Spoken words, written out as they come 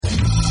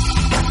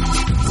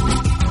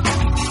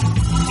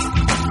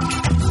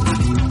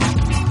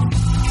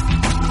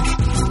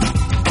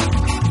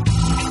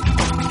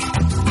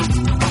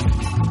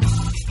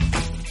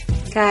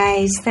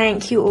guys,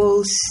 thank you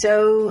all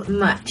so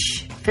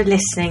much for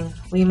listening.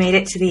 We made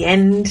it to the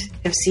end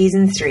of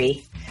season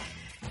 3.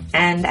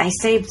 And I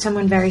saved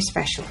someone very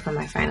special for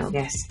my final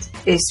guest.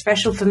 It's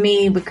special for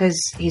me because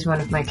he's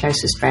one of my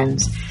closest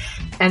friends,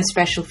 and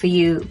special for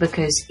you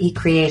because he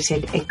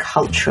created a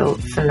cultural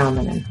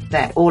phenomenon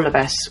that all of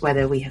us,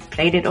 whether we have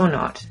played it or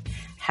not,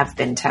 have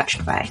been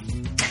touched by.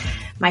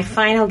 My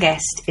final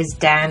guest is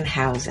Dan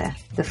Houser,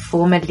 the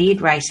former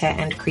lead writer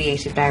and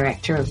creative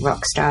director of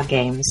Rockstar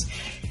Games,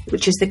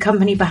 which is the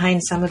company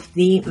behind some of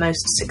the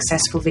most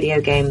successful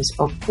video games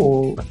of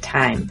all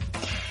time.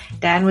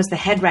 Dan was the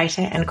head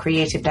writer and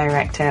creative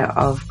director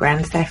of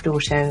Grand Theft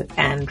Auto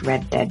and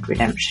Red Dead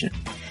Redemption.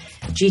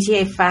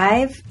 GTA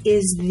 5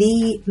 is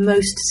the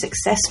most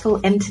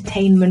successful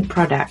entertainment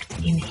product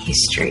in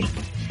history.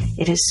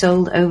 It has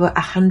sold over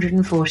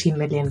 140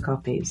 million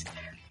copies.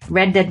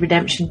 Red Dead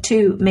Redemption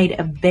 2 made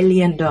 $1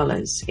 billion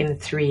in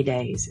 3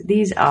 days.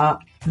 These are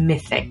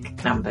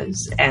mythic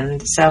numbers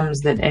and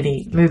sums that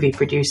any movie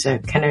producer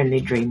can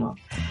only dream of.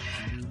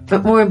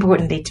 But more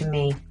importantly to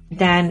me,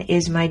 Dan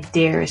is my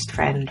dearest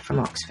friend from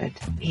Oxford.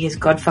 He is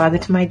godfather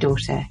to my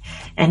daughter,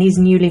 and he's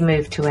newly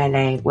moved to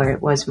LA, where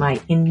it was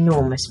my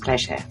enormous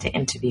pleasure to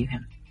interview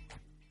him.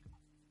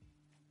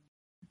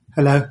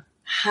 Hello.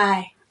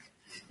 Hi.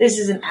 This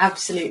is an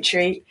absolute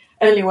treat.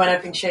 Only one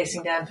I've been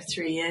chasing down for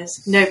 3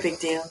 years. No big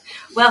deal.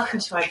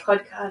 Welcome to my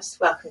podcast.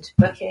 Welcome to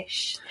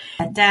Bookish.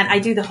 Dan, I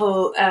do the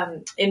whole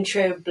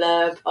intro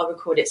blurb. I'll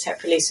record it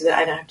separately so that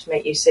I don't have to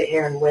make you sit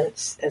here and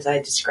wince as I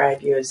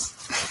describe you as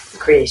the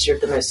creator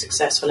of the most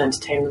successful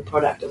entertainment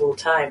product of all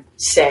time.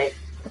 So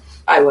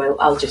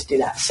I'll just do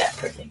that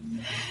separately.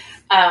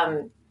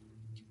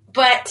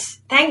 But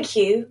thank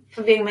you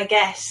for being my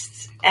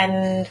guest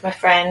and my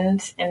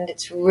friend. And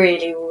it's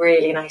really,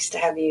 really nice to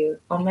have you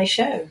on my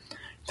show.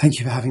 Thank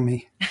you for having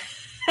me.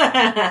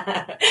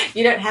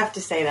 You don't have to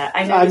say that.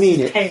 I know I this mean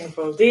is it.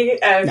 painful. Do you?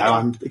 Okay. No,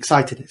 I'm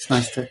excited. It's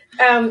nice to...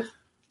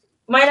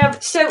 My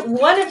love, so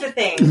one of the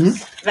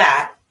things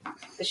that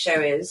the show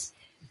is,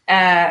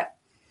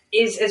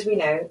 as we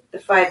know, the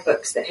 5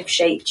 books that have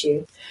shaped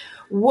you.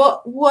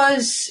 What were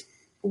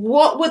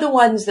the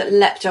ones that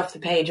leapt off the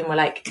page and were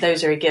like,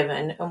 those are a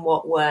given, and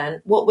what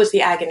weren't? What was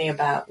the agony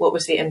about? What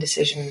was the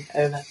indecision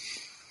over?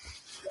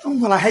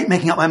 Well, I hate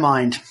making up my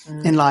mind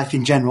in life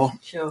in general,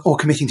 or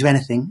committing to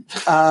anything.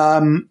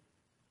 But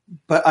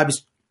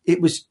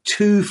it was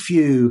too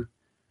few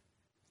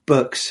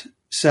books.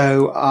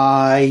 So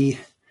I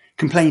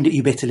complained at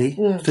you bitterly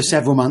for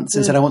several months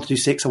and said, I want to do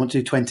 6, I want to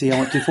do 20, I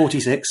want to do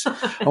 46.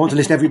 I want to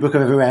list every book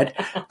I've ever read,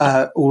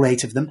 all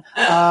 8 of them.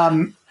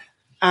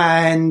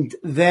 And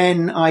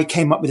then I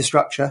came up with a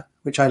structure,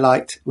 which I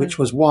liked, which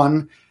was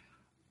 1,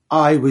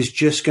 I was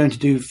just going to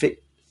do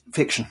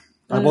fiction.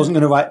 I wasn't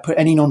going to put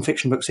any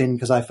non-fiction books in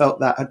because I felt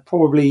that had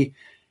probably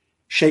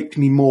shaped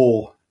me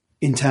more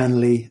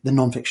internally than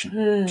non-fiction.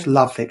 Just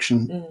love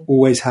fiction,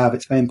 always have.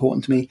 It's very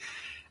important to me.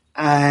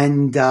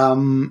 And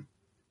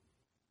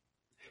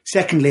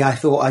secondly, I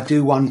thought I'd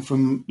do one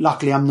from,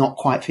 luckily I'm not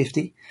quite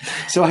 50,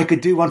 so I could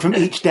do one from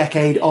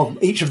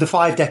each of the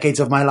 5 decades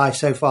of my life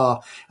so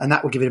far, and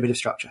that would give it a bit of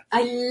structure.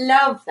 I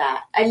love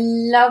that. I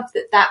love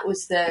that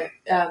was the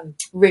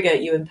rigor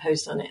you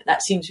imposed on it.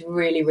 That seems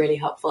really, really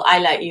helpful. I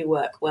let you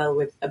work well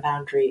with a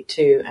boundary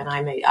too, and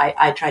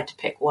I tried to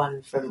pick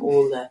one from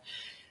all the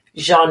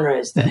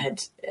genres that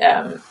had,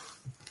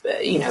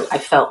 I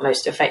felt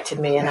most affected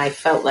me, and I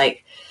felt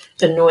like,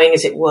 annoying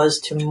as it was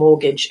to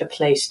mortgage a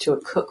place to a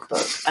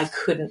cookbook, I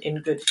couldn't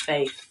in good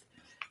faith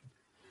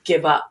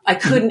give up. I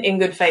couldn't in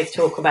good faith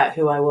talk about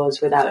who I was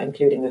without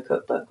including a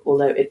cookbook,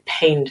 although it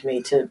pained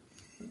me to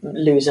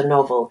lose a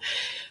novel.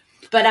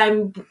 But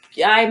I'm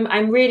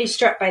really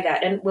struck by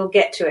that, and we'll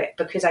get to it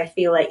because I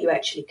feel like you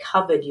actually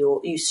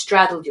you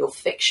straddled your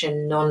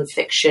fiction,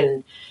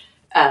 non-fiction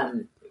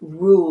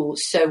rule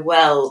so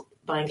well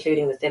by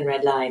including the Thin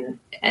Red Line,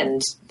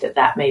 and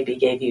that maybe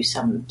gave you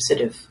some sort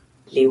of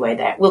leeway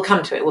there. We'll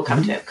come to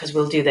it because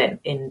we'll do that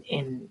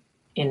in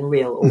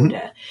real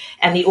order,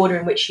 and the order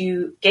in which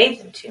you gave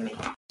them to me.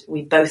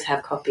 We both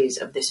have copies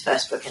of this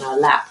first book in our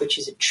lap, which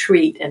is a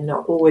treat and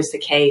not always the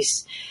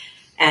case,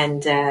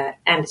 and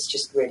it's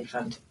just really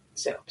fun to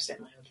sit opposite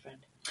my old friend.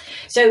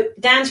 So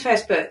Dan's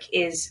first book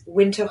is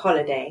Winter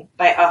Holiday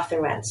by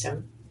Arthur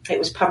Ransome. It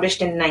was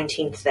published in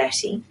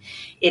 1930.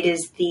 It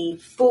is the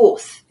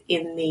 4th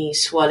in the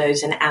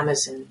Swallows and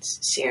Amazons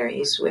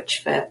series,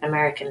 which for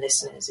American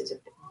listeners is a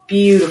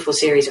beautiful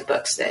series of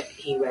books that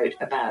he wrote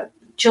about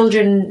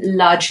children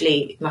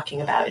largely mucking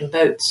about in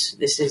boats.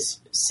 This is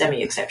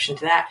semi-exception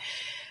to that.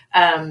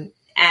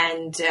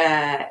 And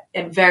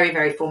very,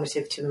 very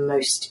formative to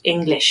most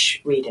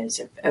English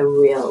readers, a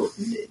real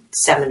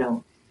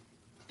seminal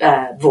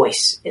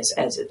voice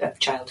of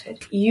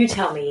childhood. You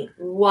tell me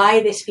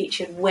why this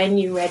featured, when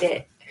you read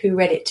it, who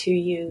read it to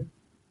you?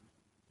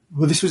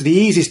 Well, this was the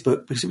easiest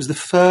book because it was the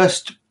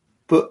first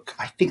book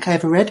I think I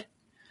ever read.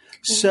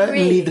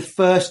 Certainly Really? the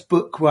first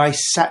book where I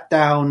sat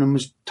down and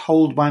was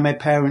told by my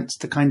parents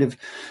to kind of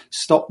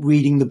stop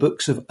reading the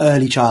books of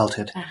early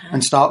childhood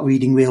and start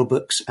reading real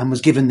books, and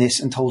was given this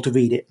and told to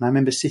read it. And I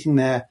remember sitting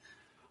there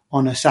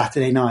on a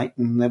Saturday night,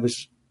 and there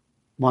was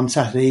one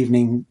Saturday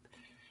evening,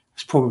 it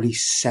was probably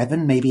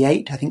 7, maybe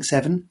 8, I think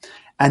 7.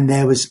 And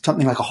there was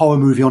something like a horror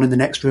movie on in the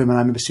next room. And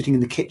I remember sitting in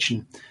the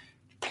kitchen,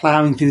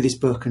 plowing through this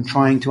book and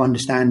trying to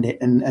understand it.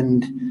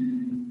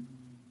 And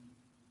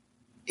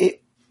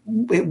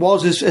it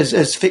was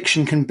as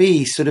fiction can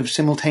be, sort of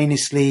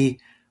simultaneously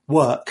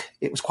work.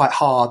 It was quite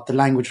hard. The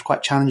language was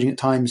quite challenging at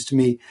times to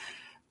me.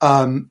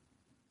 And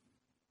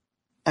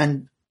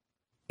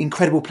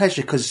incredible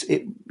pleasure, because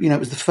it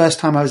was the first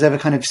time I was ever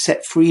kind of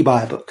set free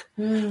by a book.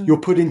 You're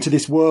put into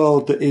this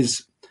world that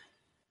is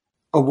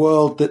a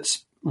world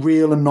that's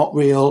real and not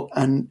real,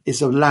 and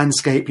is a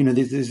landscape.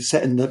 This is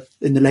set in the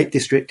Lake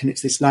District, and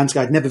it's this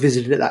landscape I'd never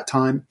visited at that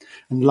time,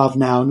 and love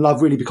now, and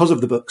love really because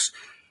of the books.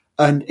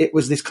 And it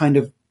was this kind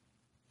of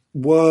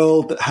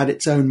world that had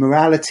its own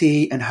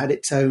morality and had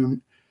its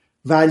own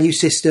value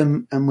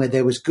system, and where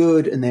there was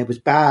good and there was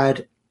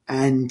bad,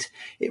 and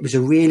it was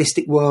a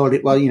realistic world.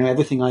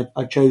 Everything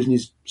I've chosen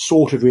is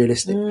sort of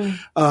realistic.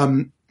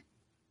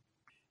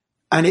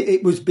 And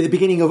it was the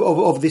beginning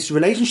of this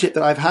relationship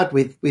that I've had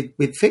with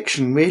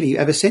fiction, really,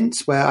 ever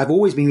since, where I've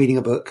always been reading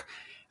a book,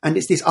 and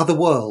it's this other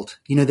world.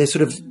 There's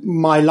sort of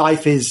my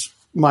life is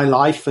my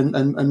life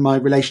and my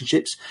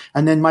relationships,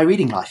 and then my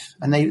reading life.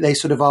 And they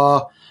sort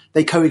of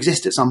they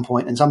coexist at some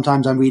point. And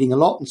sometimes I'm reading a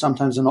lot, and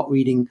sometimes I'm not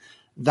reading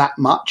that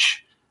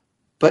much.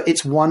 But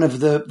it's one of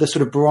the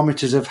sort of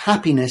barometers of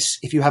happiness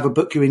if you have a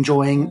book you're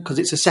enjoying, because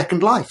it's a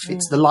second life.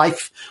 It's the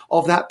life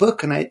of that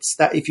book. And it's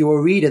that if you're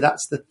a reader,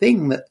 that's the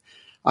thing that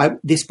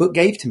this book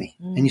gave to me.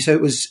 And so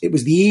it was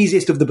the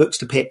easiest of the books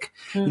to pick.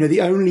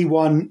 The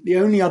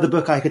only other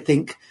book I could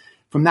think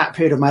from that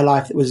period of my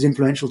life that was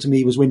influential to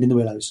me was Wind in the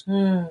Willows,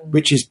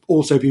 which is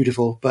also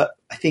beautiful. But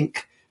I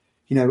think,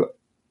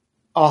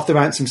 Arthur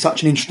Ransom's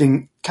such an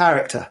interesting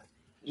character.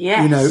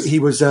 Yes.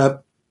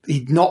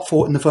 He'd not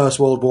fought in the First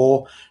World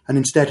War, and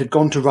instead had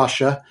gone to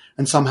Russia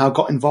and somehow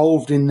got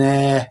involved in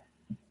their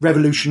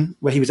revolution,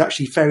 where he was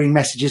actually ferrying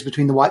messages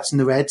between the Whites and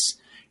the Reds,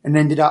 and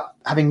ended up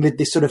having lived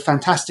this sort of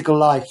fantastical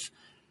life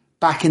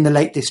back in the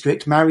Lake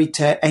District, married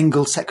to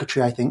Engel's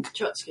secretary, I think.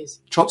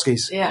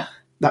 Trotsky's. Yeah.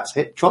 That's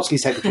it.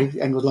 Trotsky's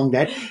secretary. Engel's long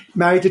dead.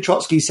 Married to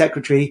Trotsky's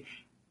secretary,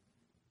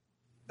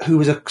 who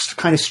was a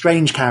kind of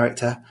strange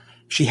character.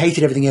 She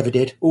hated everything he ever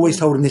did, always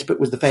told him this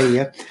book was the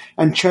failure,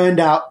 and churned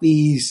out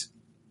these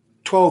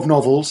 12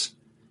 novels,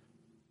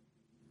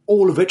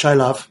 all of which I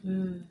love.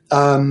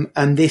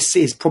 And this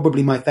is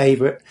probably my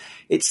favourite.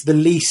 It's the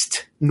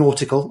least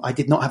nautical. I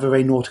did not have a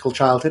very nautical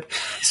childhood.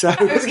 So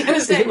I was going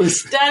to say,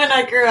 Dan and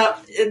I grew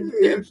up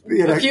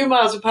a few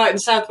miles apart in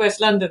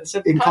southwest London.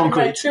 So in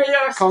concrete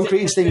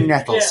and stinging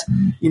nettles.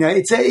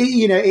 Yeah.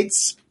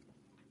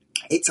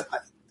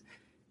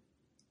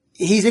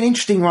 He's an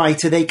interesting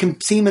writer. They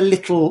can seem a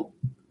little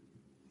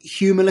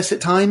humorless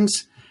at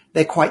times.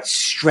 They're quite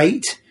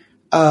straight,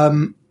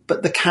 but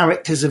the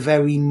characters are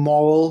very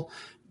moral.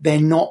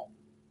 They're not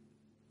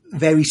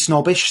very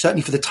snobbish,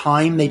 certainly for the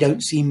time. They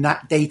don't seem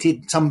that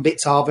dated. Some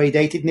bits are very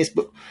dated in this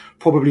book,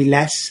 probably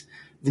less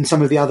than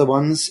some of the other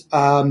ones.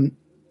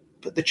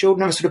 But the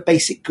children have a sort of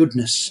basic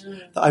goodness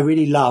that I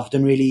really loved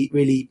and really,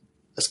 really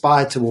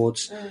aspired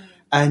towards.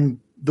 And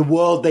the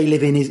world they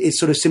live in is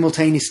sort of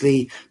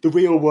simultaneously the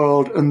real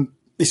world and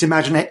this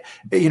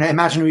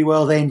imaginary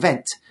world they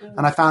invent.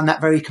 And I found that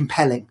very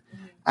compelling.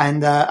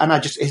 And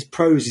his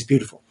prose is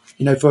beautiful.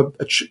 I've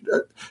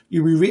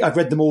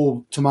read them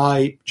all to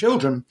my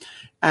children,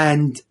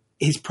 and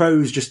his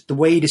prose, just the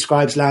way he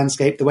describes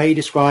landscape, the way he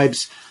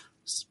describes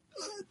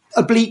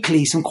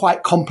obliquely some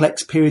quite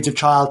complex periods of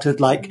childhood.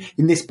 Like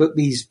in this book,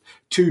 these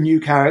two new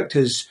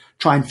characters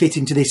try and fit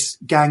into this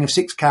gang of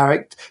six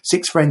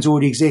friends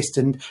already exist,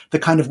 and the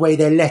kind of way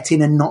they're let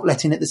in and not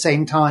let in at the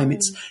same time.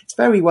 It's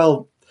very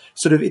well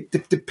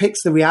it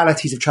depicts the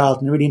realities of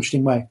childhood in a really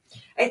interesting way.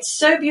 It's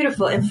so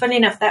beautiful. And funny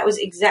enough, that was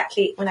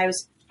exactly when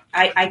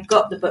I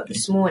got the book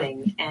this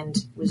morning and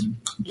was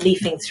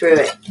leafing through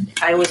it.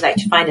 I always like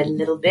to find a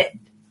little bit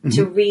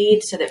to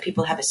read so that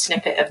people have a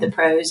snippet of the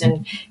prose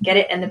and get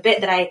it. And the bit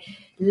that I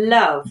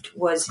loved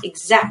was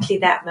exactly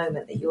that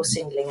moment that you're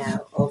singling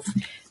out of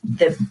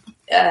the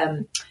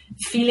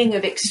feeling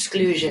of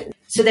exclusion.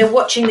 So they're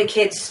watching the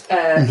kids,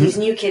 these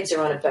new kids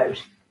are on a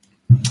boat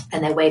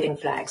and they're waving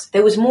flags.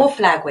 There was more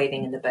flag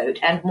waving in the boat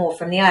and more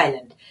from the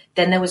island.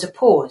 Then there was a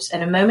pause,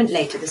 and a moment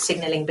later the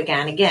signalling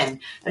began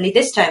again. Only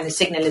this time the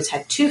signallers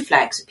had 2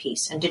 flags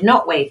apiece and did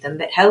not wave them,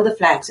 but held the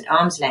flags at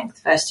arm's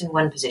length, first in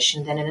one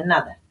position, then in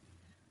another.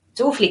 "It's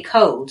awfully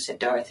cold," said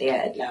Dorothea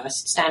at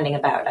last, standing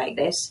about like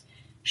this.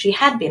 She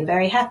had been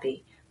very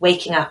happy,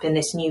 waking up in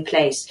this new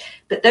place,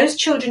 but those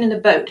children in the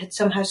boat had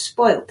somehow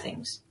spoiled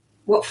things.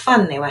 What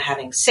fun they were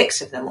having,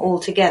 6 of them all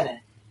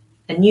together.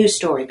 A new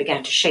story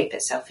began to shape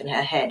itself in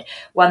her head,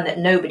 one that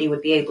nobody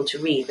would be able to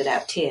read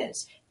without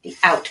tears. The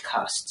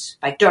Outcasts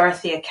by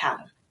Dorothea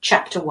Callum,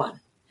 Chapter 1.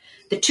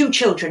 The two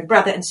children,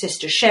 brother and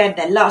sister, shared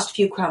their last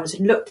few crumbs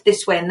and looked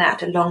this way and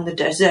that along the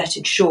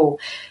deserted shore.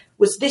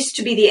 Was this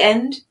to be the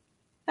end?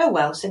 Oh,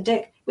 well, said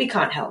Dick, we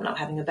can't help not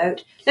having a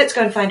boat. Let's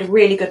go and find a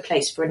really good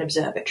place for an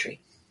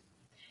observatory.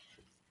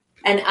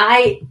 And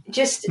I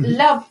just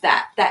love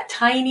that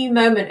tiny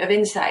moment of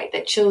insight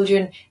that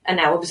children, and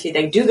now obviously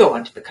they do go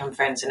on to become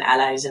friends and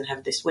allies and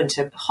have this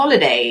winter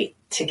holiday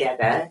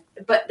together.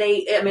 But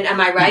am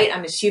I right?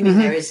 I'm assuming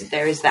there is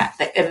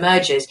that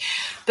emerges.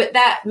 But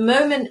that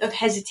moment of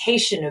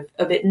hesitation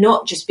of it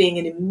not just being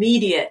an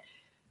immediate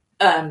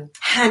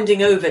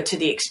handing over to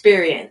the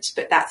experience,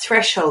 but that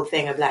threshold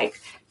thing of like,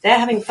 they're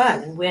having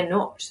fun and we're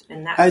not,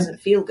 and that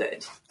doesn't feel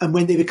good. And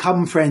when they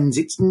become friends,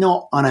 it's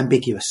not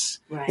unambiguous.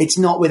 Right. It's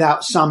not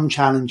without some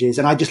challenges.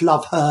 And I just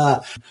love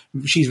her.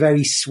 She's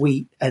very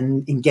sweet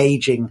and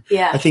engaging.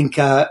 Yeah. I think,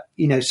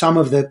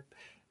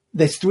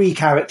 there's three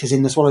characters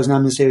in the Swallows and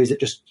Almonds series that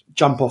just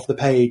jump off the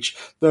page.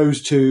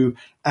 Those two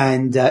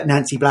and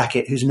Nancy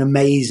Blackett, who's an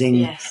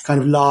amazing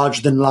kind of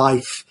larger than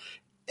life,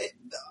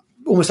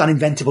 almost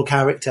uninventable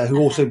character who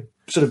also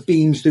sort of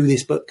beams through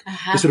this book,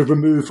 is sort of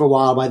removed for a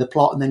while by the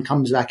plot and then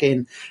comes back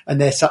in. And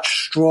they're such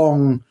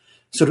strong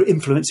sort of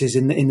influences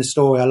in the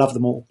story. I love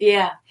them all.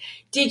 Yeah.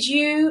 Did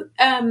you,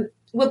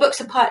 were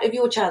books a part of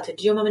your childhood?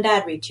 Did your mum and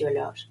dad read to you a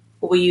lot?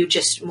 Or were you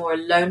just more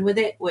alone with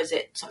it? Was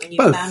it something you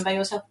found by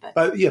yourself?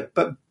 But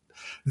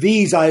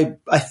these, I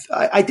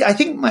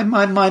think my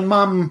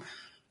mum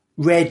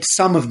read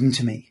some of them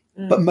to me,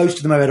 but most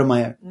of them I read on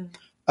my own.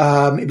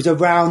 It was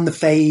around the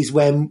phase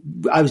when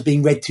I was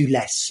being read to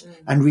less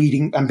and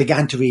reading and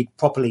began to read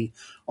properly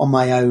on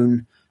my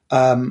own.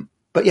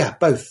 But yeah,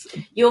 both.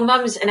 Your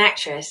mum's an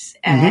actress,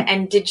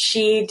 and did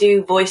she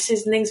do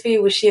voices and things for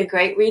you? Was she a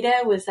great reader?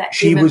 Was that?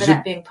 Do you remember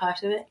that being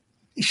part of it?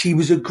 She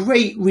was a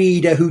great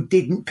reader who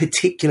didn't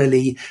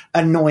particularly,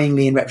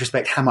 annoyingly in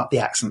retrospect, ham up the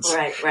accents.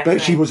 Right.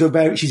 But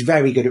she's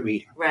very good at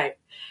reading. Right.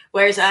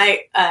 Whereas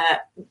I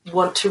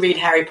want to read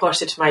Harry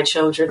Potter to my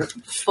children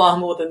far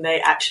more than they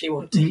actually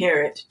want to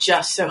hear it,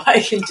 just so I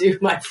can do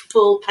my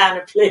full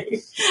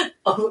panoply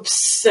of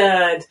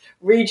absurd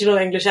regional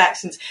English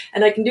accents.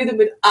 And I can do them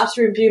with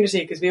utter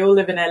impunity because we all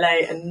live in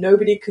LA and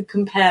nobody could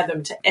compare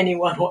them to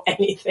anyone or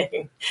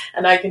anything.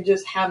 And I can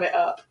just ham it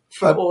up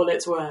for all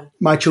it's worth.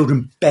 My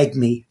children beg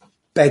me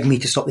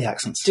to stop the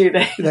accents. Do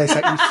they? They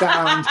say, you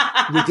sound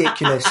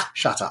ridiculous.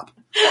 Shut up.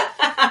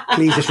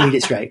 Please just read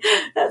it straight.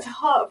 That's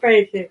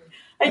heartbreaking.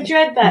 I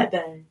dread that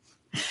day.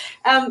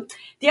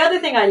 The other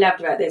thing I loved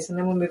about this, and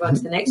then we'll move on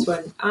to the next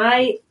one,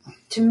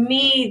 to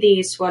me,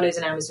 these Swallows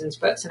and Amazons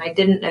books, and I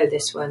didn't know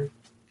this one,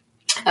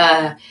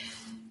 and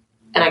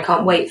I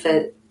can't wait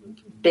for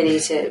Billy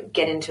to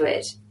get into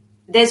it,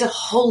 there's a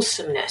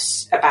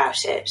wholesomeness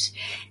about it,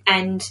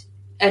 and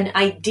an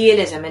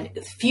idealism, and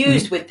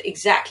fused with,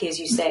 exactly as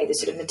you say, the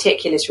sort of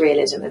meticulous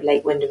realism of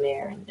Lake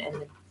Windermere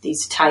and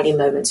these tiny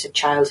moments of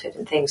childhood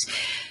and things.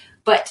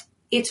 But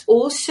it's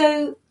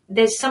also,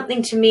 there's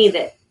something to me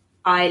that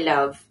I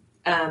love.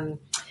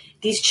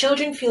 These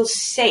children feel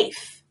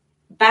safe,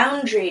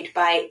 boundaried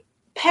by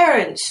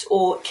parents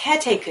or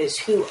caretakers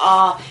who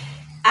are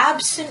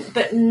absent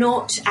but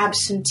not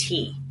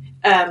absentee,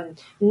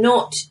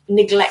 not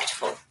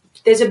neglectful.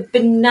 There's a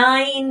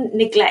benign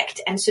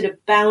neglect and sort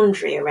of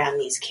boundary around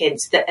these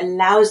kids that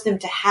allows them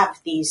to have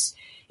these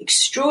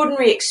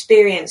extraordinary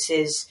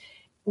experiences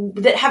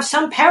that have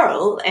some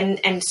peril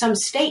and some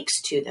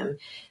stakes to them,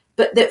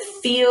 but that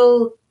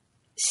feel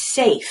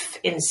safe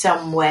in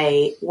some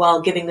way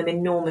while giving them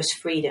enormous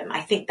freedom.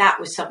 I think that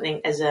was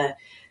something, as a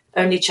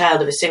only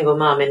child of a single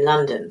mum in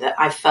London, that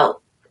I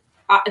felt,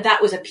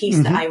 that was a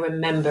piece that I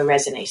remember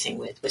resonating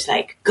with, was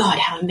like, God,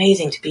 how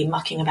amazing to be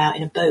mucking about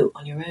in a boat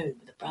on your own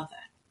with a brother.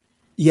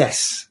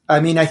 Yes. I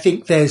mean, I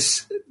think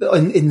there's,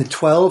 in the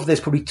 12, there's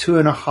probably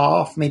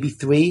 2.5, maybe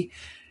 3,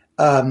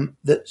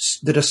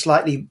 that are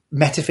slightly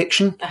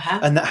metafiction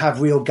and that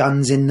have real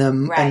guns in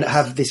them and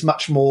have this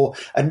much more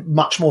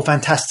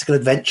fantastical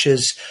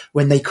adventures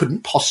when they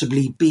couldn't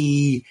possibly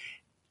be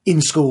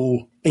in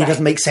school. It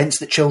doesn't make sense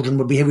that children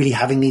would be really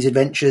having these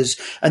adventures,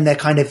 and they're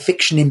kind of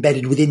fiction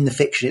embedded within the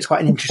fiction. It's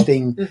quite an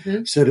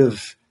interesting sort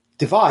of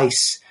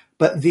device.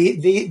 But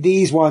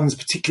these ones,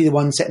 particularly the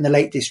ones set in the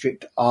Lake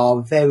District,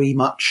 are very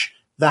much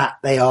that.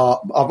 They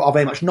are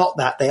very much not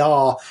that. They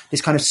are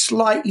this kind of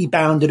slightly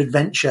bounded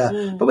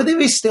adventure, but where there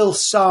is still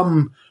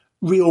some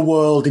real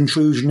world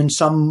intrusion and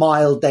some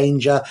mild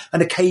danger,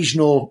 and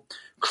occasional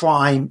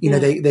crime. You know,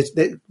 there's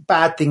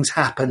bad things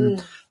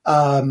happen.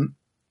 And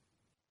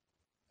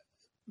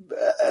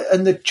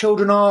the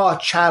children are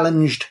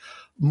challenged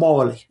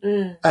morally,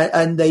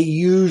 and they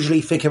usually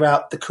figure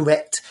out the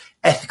correct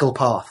ethical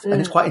path. And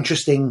it's quite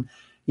interesting.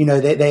 You know,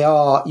 they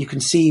are, you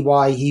can see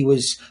why he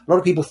was, a lot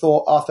of people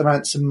thought Arthur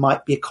Ransom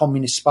might be a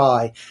communist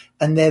spy,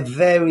 and they're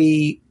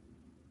very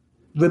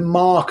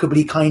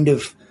remarkably kind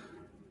of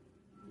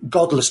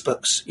godless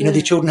books. You know,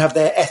 the children have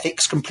their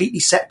ethics completely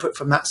separate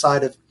from that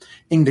side of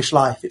English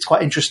life. It's quite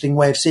an interesting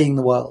way of seeing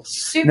the world.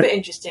 Super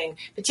interesting,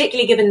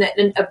 particularly given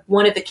that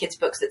one of the kids'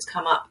 books that's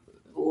come up,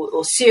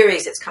 or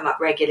series that's come up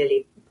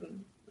regularly,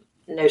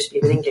 notably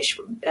with English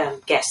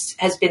guests,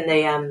 has been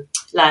the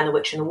Lion, the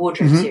Witch and the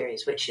Wardrobe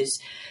series, which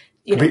is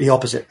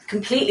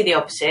completely the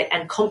opposite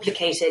and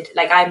complicated.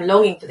 Like, I'm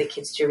longing for the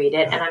kids to read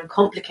it, and I'm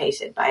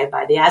complicated by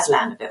the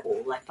Aslan of it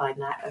all. I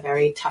find that a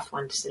very tough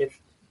one to sort of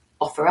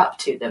offer up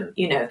to them.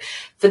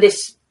 For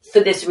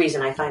this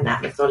reason, I find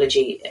that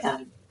mythology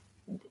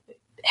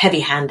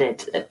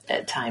heavy-handed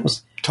at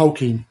times.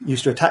 Tolkien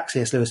used to attack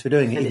C.S. Lewis for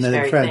doing it, even though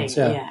they were friends.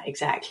 Yeah,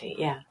 exactly.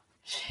 Yeah.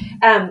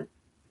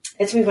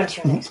 Let's move on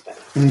to your next book.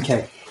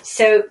 Okay.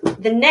 So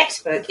the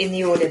next book, in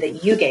the order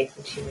that you gave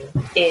them to me,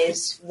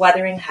 is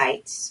Wuthering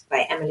Heights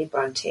by Emily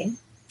Bronte.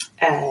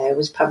 It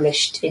was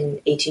published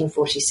in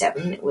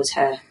 1847. It was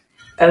her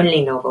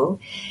only novel.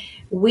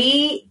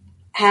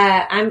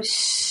 I'm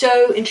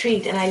so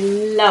intrigued, and I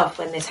love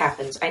when this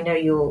happens. I know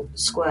you'll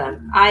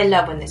squirm. I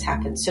love when this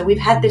happens. So we've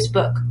had this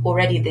book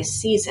already this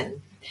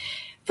season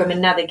from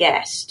another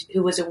guest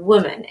who was a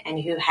woman and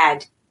who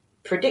had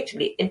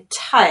predictably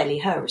entirely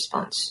her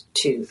response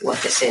to what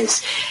this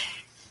is.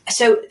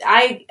 So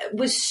I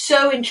was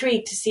so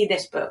intrigued to see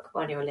this book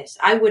on your list.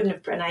 I wouldn't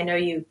have, and I know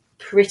you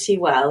pretty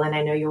well, and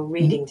I know your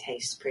reading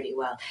tastes pretty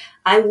well.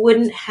 I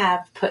wouldn't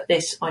have put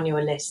this on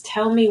your list.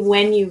 Tell me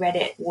when you read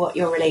it, what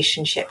your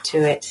relationship to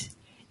it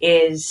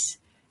is,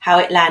 how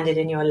it landed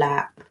in your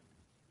lap.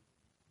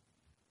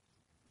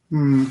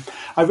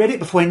 I read it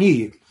before I knew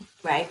you.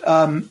 Right.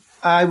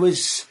 I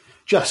was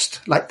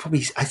just like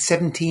probably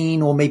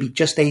 17 or maybe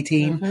just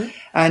 18.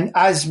 And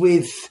as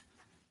with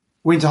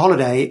Winter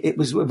Holiday, it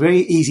was a very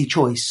easy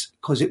choice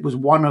because it was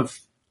one of,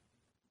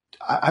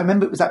 I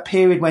remember it was that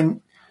period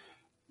when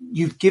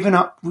you've given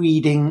up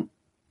reading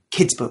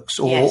kids' books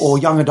or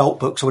young adult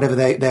books or whatever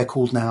they're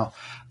called now,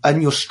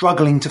 and you're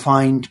struggling to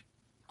find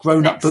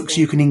grown-up books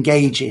you can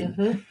engage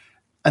in.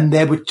 And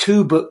there were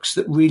two books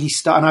that really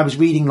and I was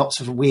reading lots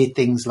of weird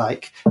things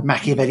like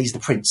Machiavelli's The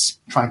Prince,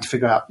 trying to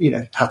figure out,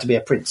 how to be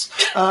a prince.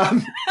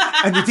 And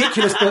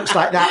ridiculous books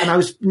like that. And I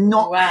was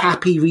not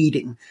happy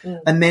reading.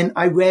 And then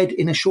I read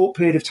in a short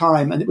period of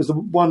time, and it was the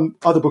one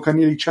other book I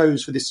nearly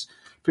chose for this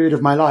period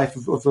of my life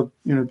of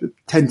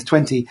 10 to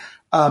 20,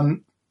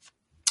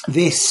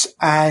 this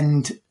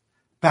and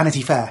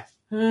Vanity Fair.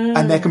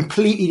 And they're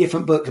completely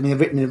different books. I mean, they're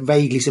written in a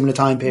vaguely similar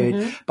time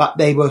period, but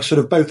they were sort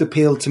of both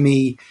appealed to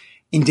me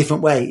in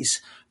different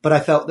ways. But I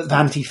felt that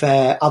Vanity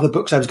Fair, other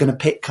books I was going to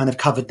pick, kind of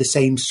covered the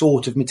same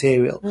sort of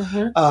material.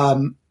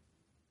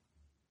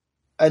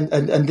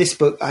 And this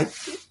book,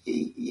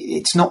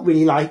 it's not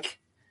really like,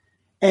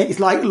 it's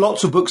like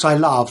lots of books I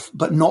love,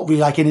 but not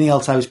really like anything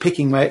else I was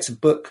picking, where it's a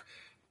book,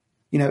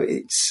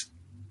 it's,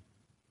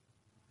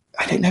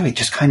 I don't know, it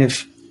just kind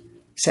of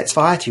sets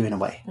fire to you in a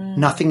way.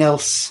 Nothing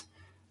else,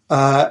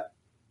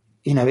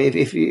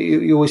 if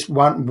you always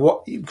want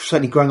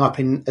certainly growing up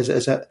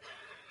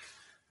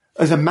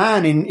as a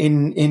man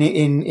in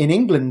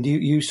England,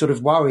 you sort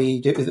of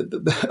worry, is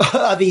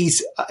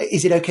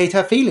it okay to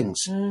have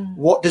feelings?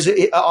 What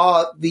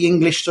are the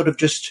English sort of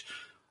just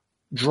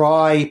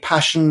dry,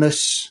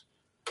 passionless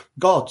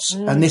gods?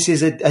 And this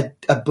is a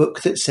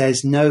book that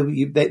says, no,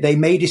 they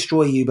may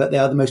destroy you, but they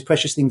are the most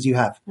precious things you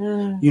have.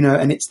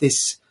 And it's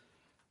this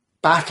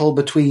battle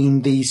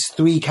between these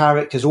three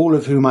characters, all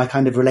of whom I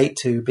kind of relate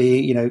to,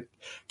 be,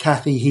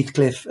 Cathy,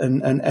 Heathcliff,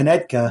 and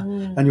Edgar.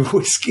 And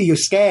you're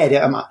scared.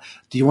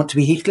 Do you want to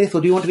be Heathcliff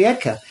or do you want to be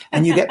Edgar?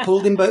 And you get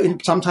pulled in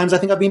both. Sometimes I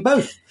think I've been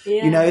both.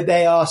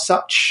 They are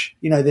such,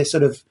 they're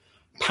sort of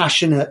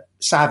passionate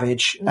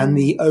savage and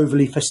the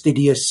overly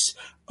fastidious,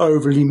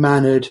 overly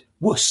mannered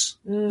wuss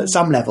at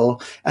some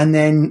level. And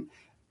then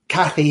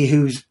Cathy,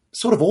 who's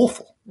sort of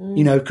awful,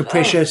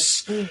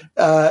 capricious,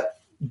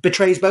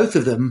 betrays both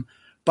of them,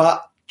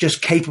 but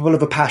just capable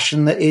of a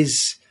passion that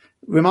is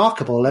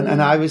remarkable.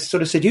 And I was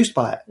sort of seduced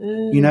by it,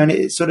 and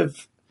it sort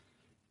of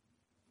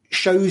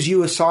shows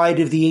you a side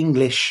of the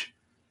English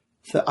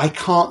that I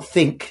can't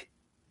think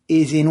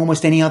is in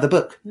almost any other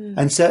book,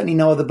 and certainly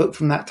no other book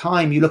from that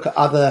time. You look at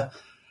other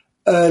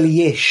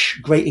early-ish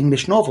great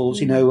English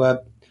novels,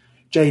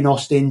 Jane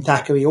Austen,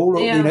 Thackeray,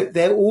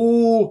 they're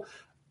all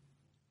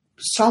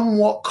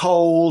somewhat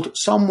cold,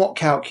 somewhat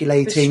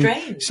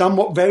calculating,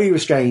 somewhat very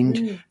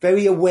restrained,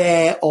 very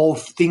aware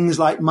of things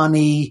like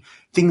money,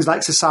 things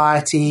like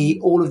society,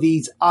 all of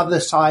these other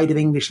side of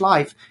English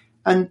life.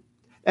 And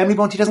Emily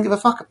Bronte doesn't give a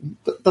fuck,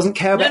 doesn't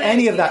care about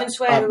any of that.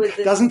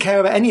 Doesn't care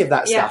about any of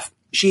that stuff.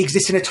 She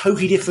exists in a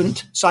totally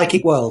different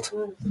psychic world,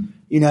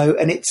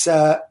 and it's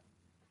a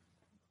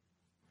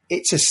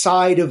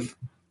side of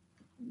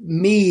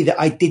me that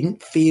I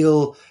didn't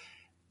feel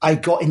I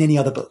got in any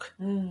other book,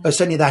 or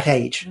certainly at that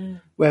age,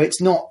 where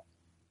it's not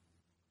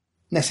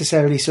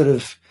necessarily sort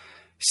of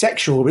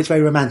sexual, but it's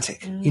very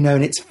romantic, and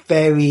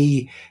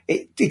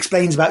it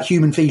explains about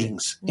human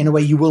feelings in a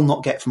way you will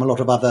not get from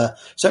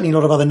certainly a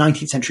lot of other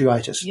 19th century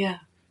writers. Yeah.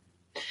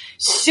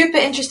 Super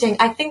interesting.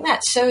 I think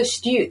that's so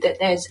astute that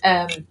there's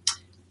a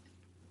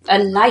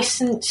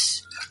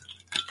license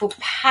for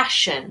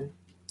passion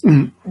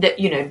that,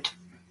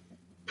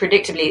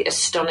 predictably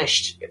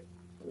astonished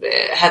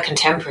her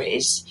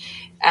contemporaries.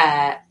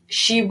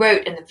 She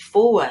wrote in the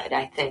foreword,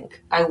 I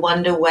think, I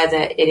wonder whether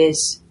it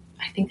is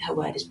I think her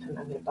word is, I'm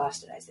going to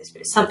bastardize this,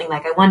 but it's something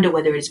like, I wonder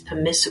whether it's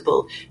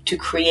permissible to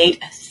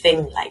create a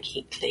thing like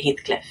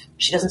Heathcliff.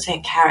 She doesn't say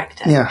a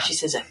character. Yeah. She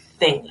says a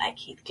thing like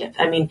Heathcliff.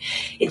 I mean,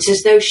 it's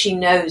as though she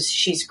knows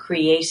she's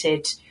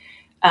created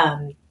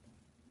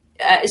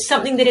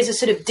something that is a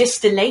sort of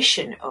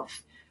distillation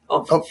of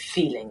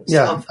feelings.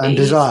 And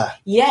desire.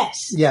 Yes.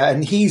 Yeah,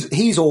 and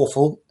he's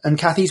awful and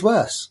Cathy's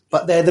worse.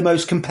 But they're the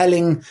most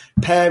compelling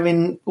pair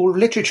in all of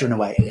literature in a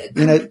way.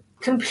 You know,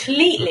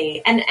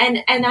 completely. And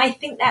I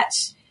think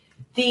that's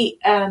the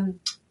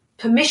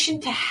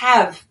permission to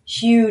have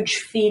huge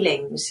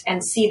feelings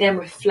and see them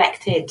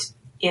reflected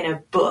in a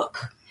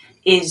book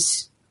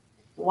is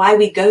why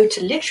we go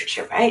to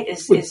literature, right?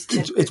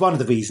 It's one of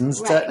the reasons,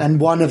 right. And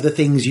one of the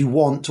things you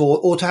want,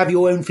 or to have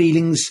your own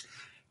feelings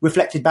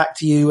reflected back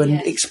to you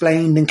and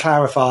explained and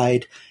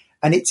clarified.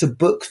 And it's a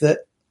book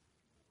that,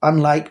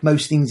 unlike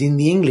most things in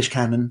the English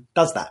canon,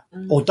 does that,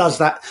 or does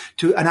that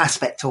to an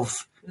aspect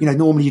of, you know,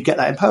 normally you get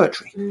that in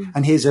poetry.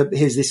 And here's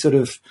this sort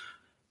of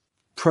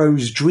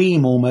prose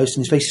dream almost,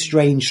 and this very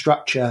strange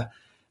structure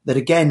that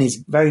again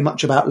is very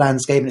much about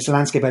landscape, and it's a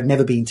landscape I've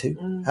never been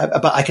to,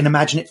 but I can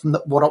imagine it from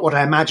what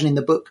I imagine in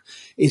the book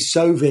is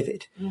so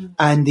vivid.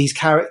 And these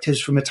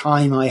characters from a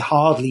time I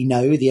hardly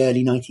know, the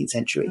early 19th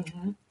century,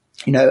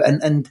 you know,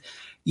 and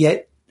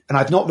yet, and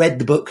I've not read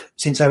the book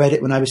since I read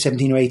it when I was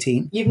 17 or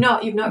 18. You've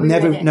not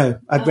never read it? No,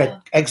 I've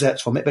read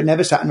excerpts from it, but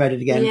never sat and read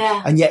it again.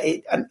 Yeah. And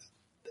yet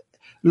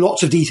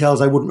lots of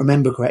details I wouldn't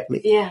remember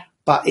correctly. Yeah.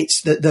 But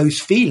it's that those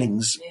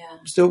feelings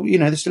still, you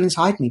know, they're still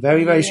inside me,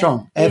 very, very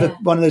strong.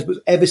 One of those books,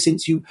 ever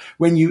since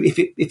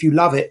if you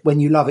love it,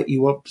 when you love it,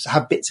 you will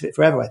have bits of it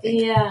forever, I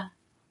think. Yeah.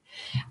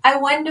 I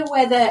wonder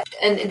whether,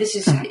 and this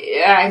is,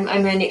 I'm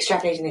only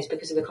extrapolating this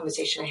because of the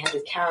conversation I had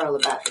with Carol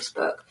about this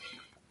book.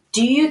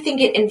 Do you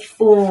think it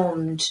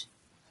informed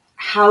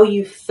how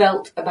you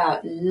felt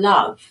about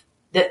love?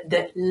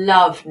 That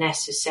love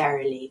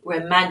necessarily,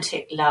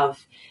 romantic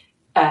love,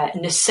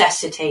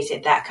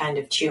 necessitated that kind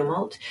of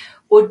tumult?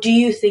 Or do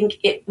you think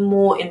it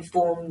more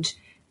informed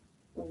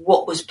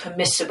what was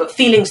permissible,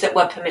 feelings that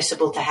were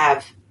permissible to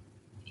have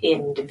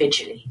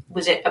individually?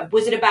 Was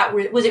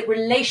it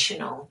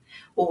relational,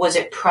 or was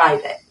it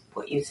private?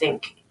 What you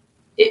think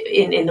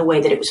in the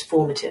way that it was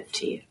formative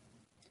to you?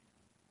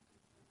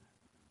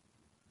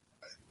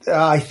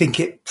 I think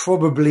it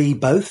probably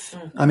both.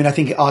 I mean, I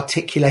think it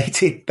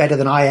articulated better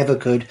than I ever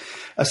could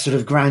a sort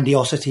of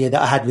grandiosity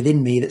that I had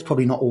within me that's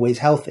probably not always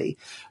healthy.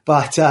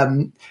 But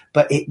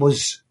it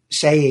was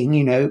saying,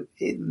 you know,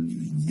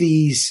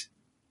 these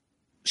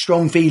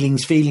strong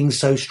feelings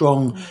so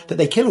strong that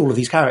they kill all of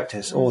these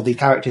characters, or the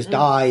characters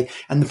die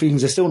and the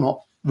feelings are still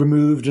not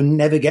removed and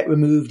never get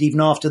removed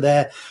even after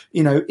they're,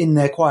 you know, in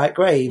their quiet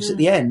graves at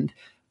the end,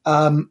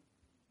 are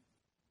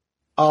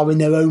in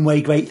their own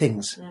way great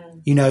things,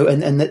 you know,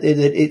 and that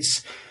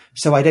it's,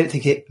 so I don't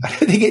think it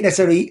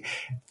necessarily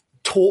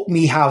taught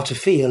me how to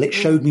feel. It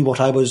showed me what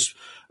I was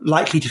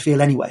likely to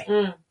feel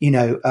anyway, you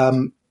know,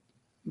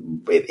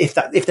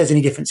 if there's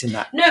any difference in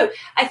that. No,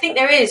 I think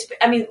there is.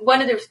 I mean,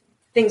 one of the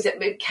things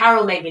that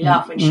Carol made me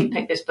laugh when she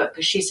picked this book,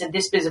 because she said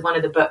this is one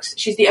of the books.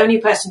 She's the only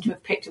person to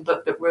have picked a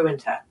book that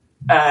ruined her.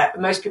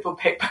 Most people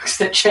pick books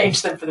that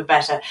change them for the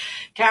better.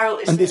 Carol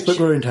is, and this book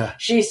ruined her.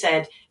 She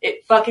said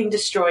it fucking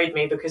destroyed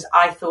me because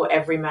I thought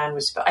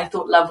I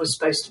thought love was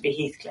supposed to be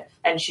Heathcliff.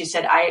 And she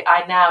said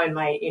I now in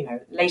my, you know,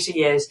 later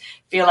years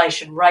feel I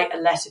should write a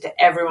letter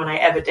to everyone I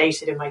ever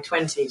dated in my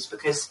 20s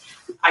because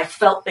I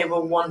felt they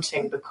were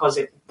wanting because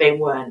they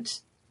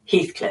weren't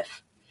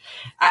Heathcliff.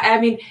 I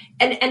mean,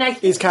 and I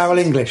think, is Carol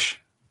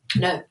English?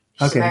 No.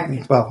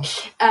 Okay, well,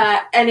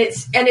 and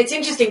it's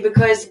interesting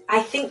because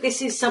I think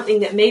this is something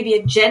that maybe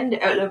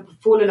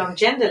fall along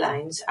gender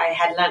lines. I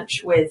had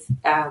lunch with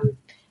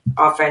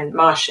our friend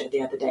Marsha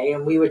the other day,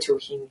 and we were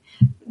talking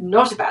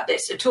not about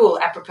this at all,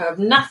 apropos of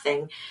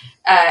nothing.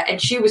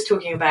 And she was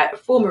talking about a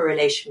former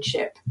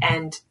relationship,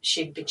 and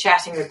she'd been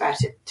chatting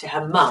about it to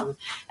her mum,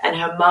 and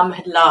her mum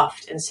had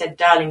laughed and said,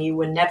 "Darling, you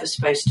were never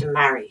supposed to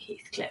marry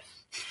Heathcliff."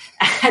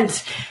 And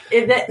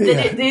that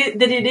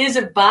it is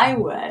a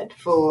byword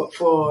for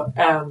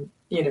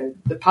you know,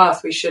 the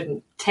path we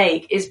shouldn't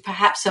take is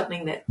perhaps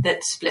something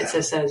that splits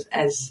us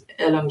as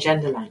along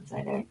gender lines.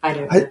 I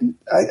don't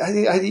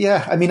know.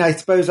 Yeah. I mean, I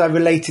suppose I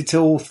related to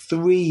all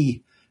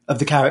three of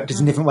the characters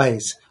in different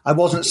ways. I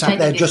wasn't sat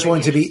there just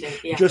wanting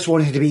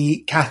to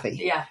be Cathy.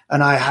 Yeah.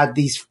 And I had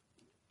these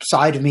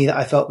side of me that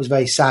I felt was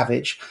very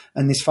savage,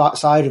 and this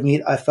side of me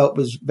that I felt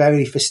was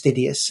very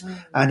fastidious,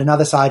 and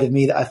another side of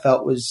me that I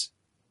felt was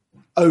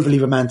overly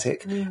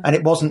romantic. And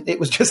it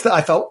was just that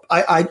I felt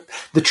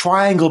the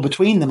triangle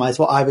between them is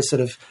what I was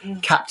sort of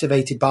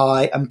captivated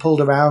by and pulled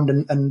around,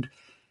 and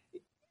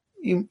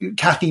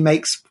Cathy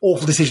makes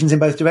awful decisions in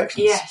both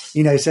directions. Yes.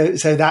 You know,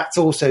 so that's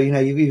also, you know,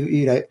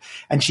 you know,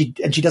 and she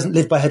doesn't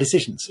live by her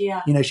decisions.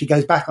 Yeah. You know, she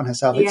goes back on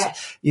herself.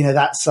 Yes. You know,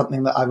 that's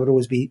something that I would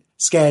always be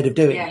scared of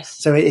doing. Yes.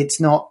 So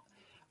it's not,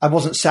 I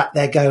wasn't sat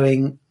there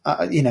going,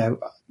 you know,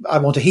 I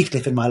want a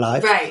Heathcliff in my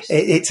life. Right.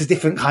 It's a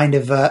different kind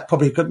of,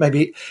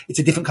 maybe it's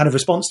a different kind of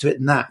response to it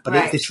than that. But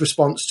it's this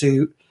response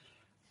to,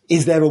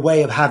 is there a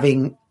way of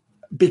having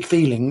big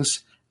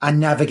feelings and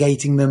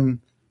navigating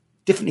them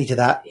differently to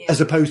that,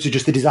 as opposed to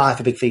just the desire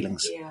for big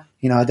feelings? Yeah.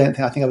 You know, I think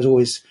I was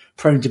always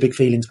prone to big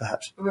feelings,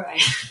 perhaps.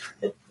 Right.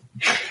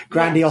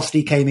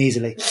 Grandiosity came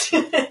easily.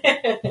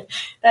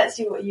 That's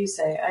what you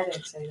say. I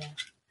don't say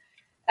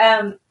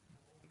that.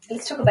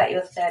 Let's talk about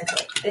your third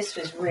book. This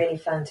was really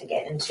fun to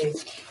get into.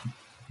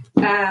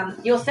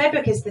 Your third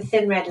book is The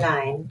Thin Red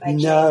Line by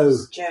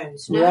James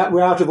Jones. No,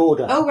 we're out of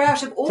order. Oh, we're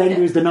out of order.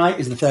 Tender is the Night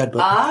is the third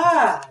book.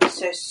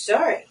 So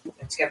sorry.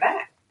 Let's go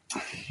back.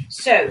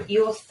 So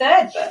your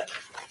third book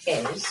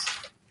is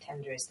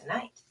Tender is the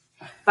Night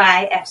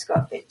by F.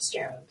 Scott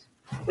Fitzgerald,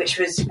 which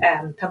was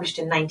published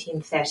in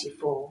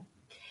 1934.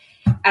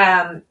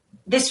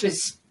 This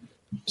was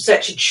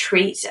such a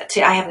treat.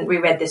 I haven't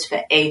reread this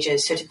for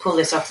ages, so to pull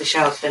this off the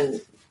shelf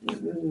and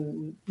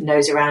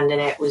nose around in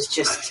it was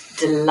just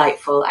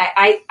delightful.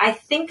 I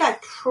think I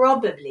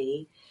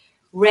probably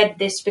read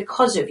this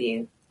because of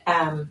you.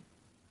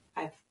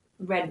 I've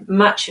read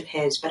much of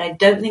his, but I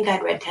don't think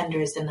I'd read Tender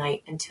is the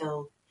Night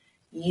until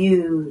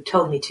you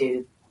told me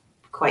to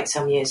quite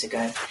some years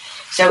ago.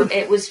 So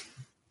it was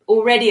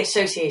already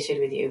associated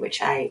with you,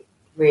 which I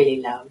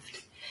really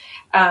loved.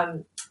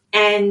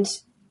 And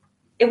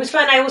it was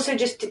fun. I also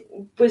just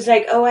was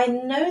like, oh, I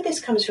know this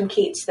comes from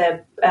Keats,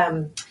 the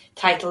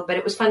title, but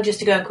it was fun just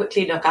to go and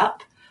quickly look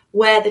up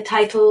where the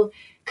title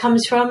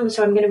comes from.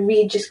 So I'm going to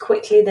read just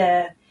quickly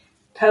the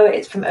poet.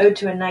 It's from Ode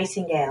to a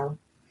Nightingale.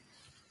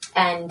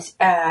 And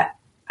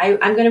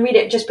I'm going to read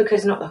it just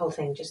because, not the whole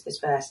thing, just this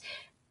verse,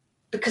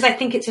 because I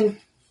think it's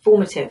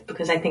informative,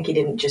 because I think he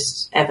didn't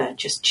just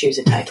choose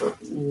a title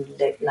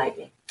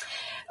lightly.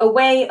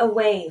 Away,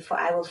 away, for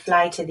I will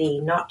fly to thee,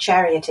 not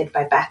charioted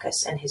by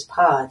Bacchus and his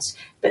pards,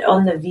 but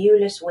on the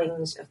viewless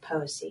wings of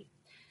poesy.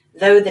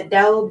 Though the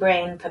dull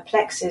brain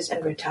perplexes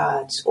and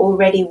retards,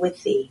 already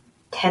with thee,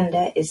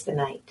 tender is the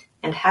night,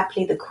 and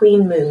haply the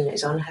queen moon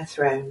is on her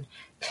throne,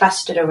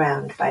 clustered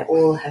around by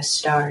all her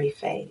starry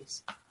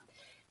fays.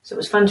 So it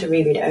was fun to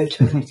reread Ode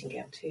to a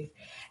Nightingale too.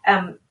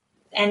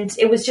 And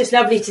it was just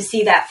lovely to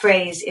see that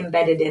phrase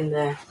embedded in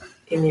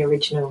the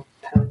original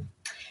poem.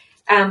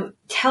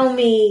 Tell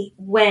me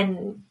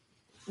when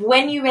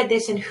you read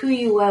this and who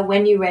you were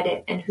when you read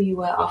it and who you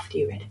were after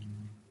you read it.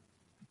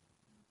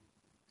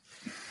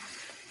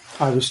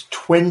 I was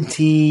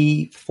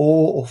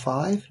 24 or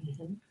 5.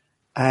 Mm-hmm.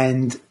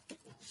 And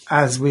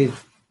as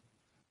with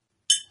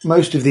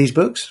most of these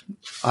books,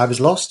 I was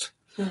lost.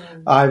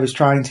 Mm-hmm. I was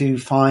trying to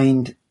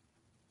find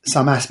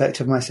some aspect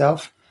of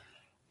myself.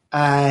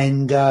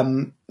 And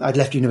I'd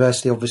left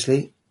university,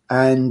 obviously,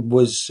 and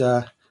was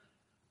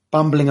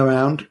bumbling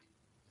around.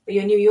 Were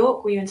you in New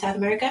York? Were you in South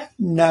America?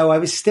 No, I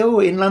was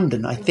still in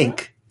London, I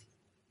think.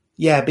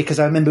 Yeah, because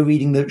I remember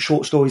reading the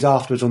short stories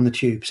afterwards on the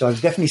tube. So I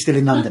was definitely still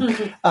in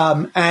London.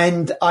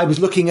 And I was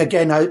looking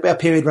again, a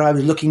period where I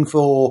was looking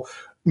for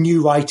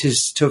new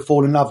writers to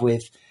fall in love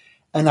with.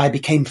 And I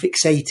became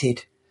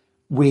fixated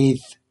with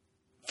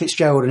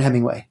Fitzgerald and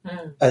Hemingway,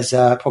 as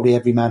probably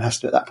every man has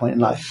to at that point in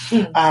life.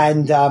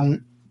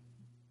 And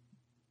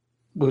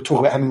we'll talk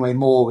about Hemingway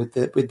more with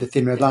the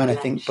Thin Red Line, I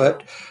think. Sure.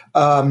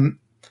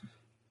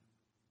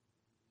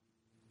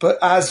 But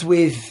as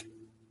with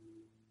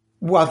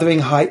Wuthering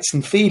Heights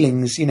and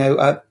Feelings, you know,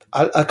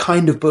 a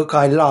kind of book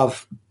I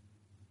love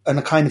and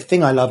a kind of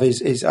thing I love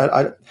is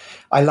I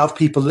love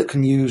people that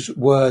can use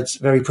words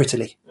very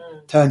prettily.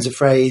 Turns of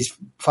phrase,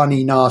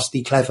 funny,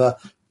 nasty, clever,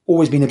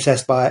 always been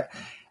obsessed by it.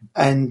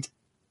 And,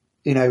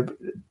 you know,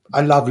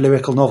 I love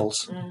lyrical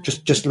novels,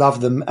 just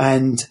love them.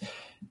 And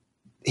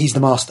he's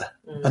the master.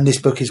 And this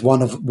book is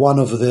one of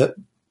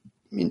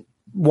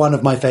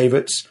my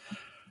favorites,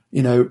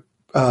 you know,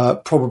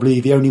 probably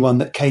the only one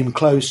that came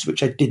close,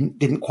 which I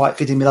didn't quite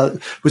fit in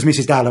with, was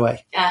Mrs.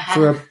 Dalloway.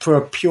 For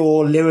a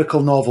pure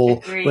lyrical novel.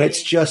 Agreed. Where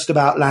it's just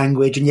about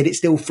language and yet it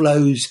still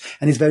flows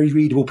and is very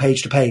readable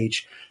page to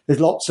page. There's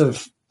lots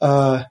of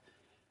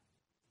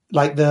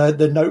like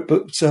the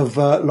notebooks of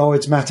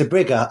Lawrence Matter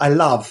Brigger I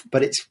love,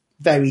 but it's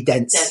very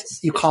dense.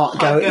 You can't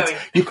go.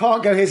 You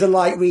can't go. Here's a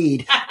light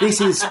read. This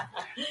is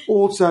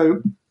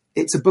also.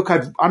 It's a book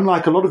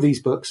unlike a lot of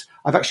these books,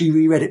 I've actually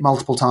reread it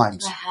multiple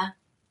times.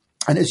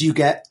 And as you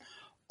get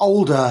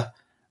older,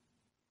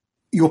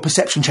 your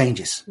perception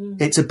changes.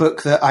 It's a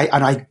book that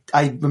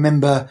I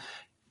remember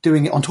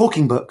doing it on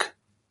Talking Book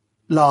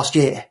last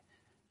year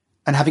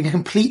and having a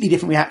completely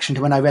different reaction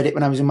to when I read it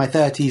when I was in my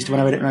 30s to when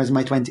I read it when I was in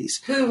my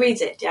 20s. Who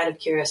reads it, out of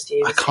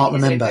curiosity? I can't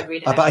remember,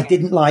 but I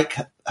didn't like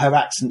her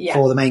accent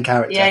for the main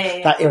character.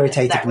 That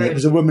irritated me. It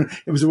was a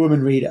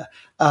woman reader.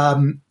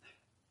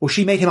 Well,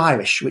 she made him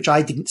Irish, which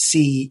I didn't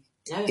see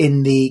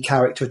in the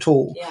character at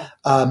all.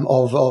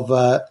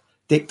 Of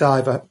Dick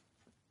Diver,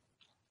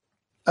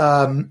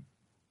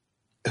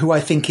 who I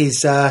think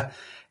is, to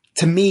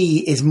me,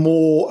 is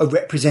more a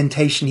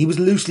representation. He was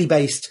loosely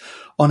based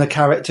on a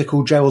character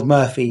called Gerald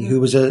Murphy, who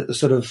was a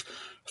sort of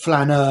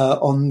flaneur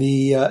on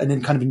the, and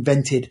then kind of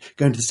invented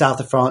going to the south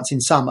of France in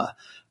summer,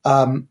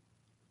 who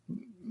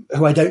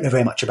I don't know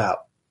very much about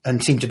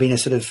and seemed to be a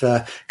sort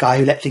of guy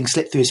who let things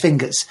slip through his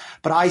fingers.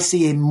 But I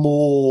see him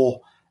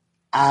more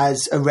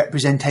as a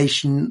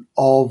representation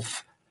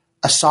of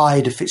a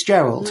side of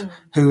Fitzgerald,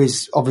 who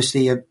is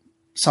obviously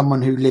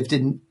someone who lived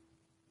in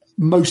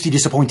mostly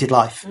disappointed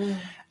life,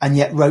 and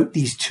yet wrote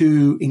these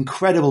two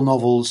incredible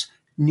novels,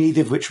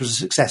 neither of which was a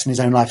success in his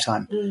own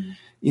lifetime.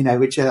 You know,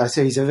 which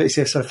so he's a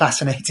sort of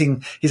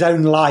fascinating. His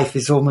own life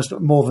is almost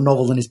more of a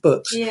novel than his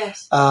books.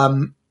 Yes,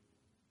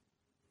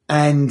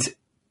 and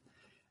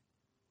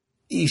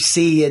you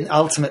see, and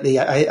ultimately,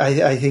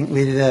 I think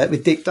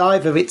with Dick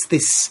Diver, it's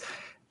this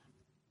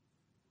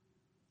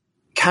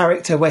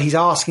character where he's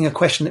asking a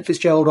question that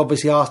Fitzgerald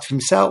obviously asked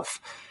himself,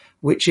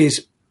 which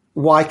is,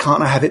 why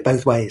can't I have it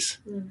both ways?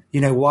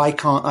 You know, why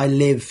can't I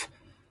live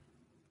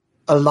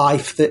a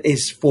life that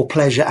is for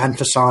pleasure and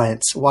for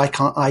science? Why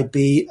can't I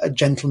be a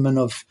gentleman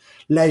of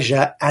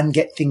leisure and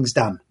get things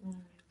done?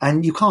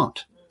 And you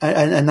can't.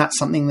 And that's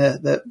something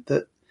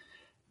that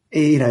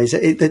you know, is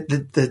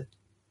the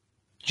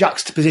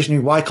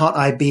juxtaposition. Why can't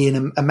I be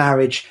in a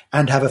marriage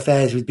and have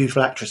affairs with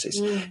beautiful actresses?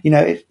 You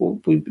know,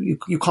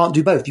 you can't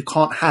do both. You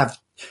can't have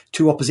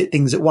two opposite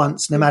things at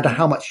once, no matter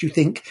how much you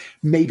think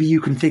maybe you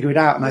can figure it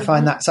out. And I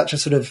find that such a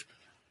sort of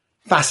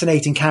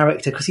fascinating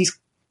character, because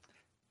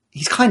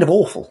he's kind of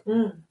awful,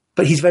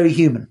 but he's very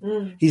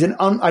human. He's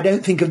I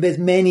don't think there's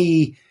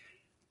many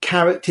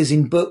characters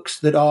in books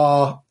that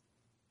are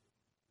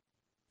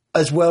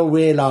as well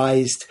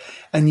realized,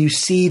 and you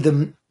see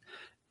them,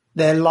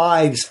 their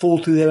lives fall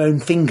through their own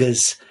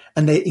fingers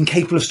and they're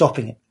incapable of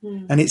stopping it.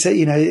 And it's,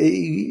 you know,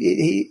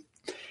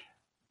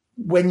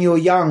 when you're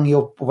young,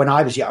 when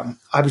I was young,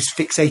 I was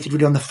fixated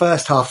really on the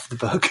first half of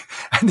the book.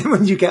 And then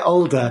when you get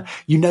older,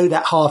 you know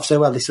that half so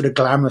well, this sort of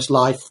glamorous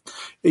life,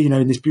 you know,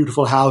 in this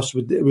beautiful house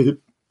with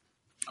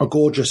a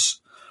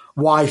gorgeous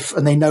wife,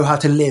 and they know how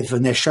to live,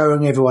 and they're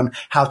showing everyone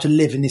how to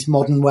live in this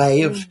modern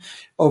way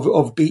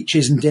of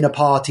beaches and dinner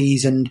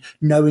parties and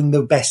knowing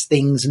the best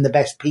things and the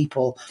best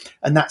people.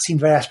 And that seemed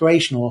very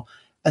aspirational.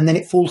 And then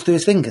it falls through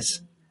his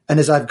fingers. And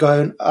as I've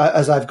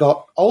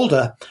got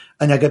older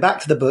and I go back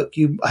to the book,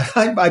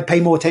 I pay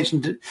more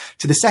attention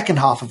to the second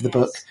half of the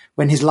book,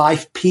 when his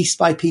life piece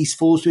by piece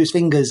falls through his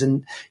fingers,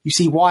 and you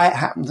see why it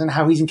happens and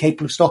how he's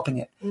incapable of stopping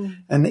it.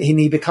 And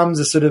he becomes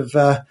a sort of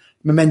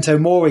memento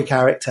mori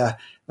character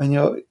when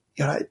you're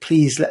like,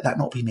 please let that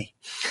not be me.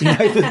 You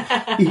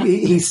know,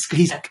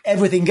 he's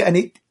everything,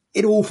 and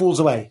it all falls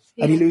away,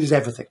 and he loses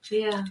everything.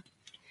 Yeah,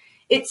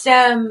 it's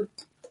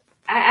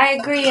I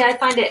agree. I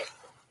find it,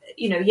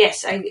 you know,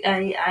 yes,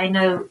 I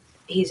know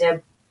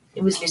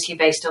it was loosely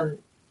based on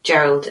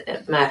Gerald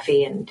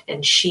Murphy,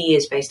 and she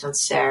is based on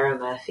Sarah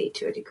Murphy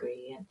to a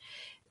degree. And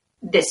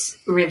this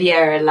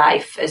Riviera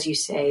life, as you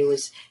say,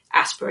 was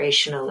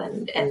aspirational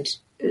and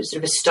it was sort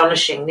of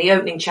astonishing. The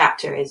opening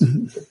chapter is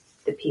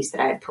the piece that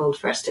I had pulled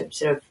for us to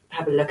sort of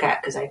have a look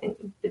at, because I think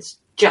it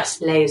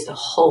just lays the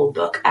whole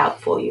book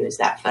out for you, as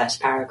that first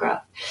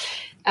paragraph.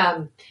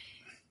 But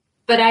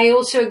I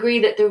also agree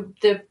that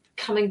the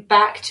coming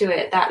back to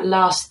it, that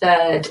last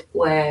third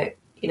where,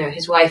 you know,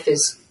 his wife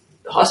is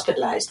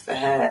hospitalized for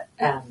her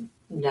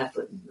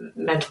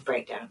mental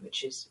breakdown,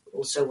 which is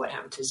also what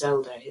happened to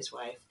Zelda, his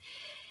wife.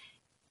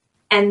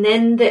 And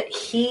then that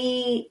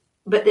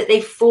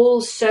they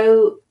fall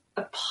so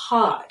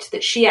apart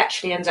that she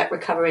actually ends up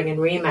recovering and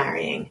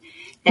remarrying,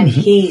 and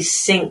he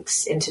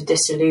sinks into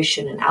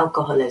dissolution and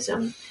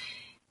alcoholism.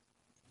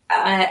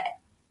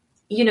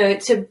 You know,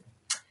 it's an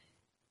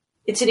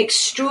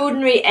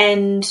extraordinary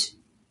end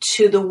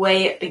to the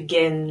way it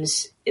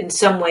begins. In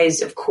some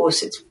ways, of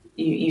course,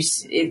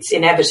 it's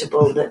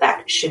inevitable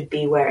that should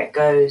be where it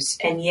goes,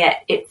 and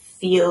yet it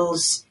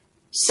feels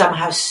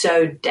somehow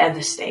so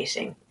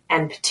devastating,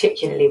 and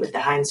particularly with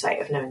the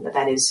hindsight of knowing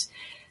that is,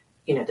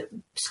 you know, that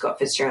Scott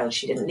Fitzgerald,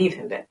 she didn't leave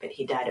him, but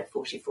he died at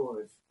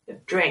 44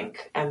 of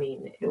drink. I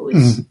mean, it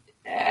was,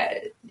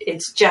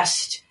 it's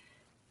just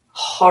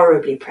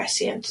horribly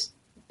prescient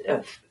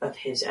of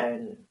his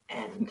own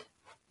end.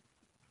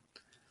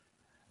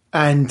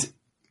 And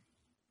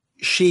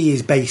she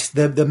is based,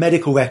 the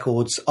medical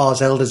records are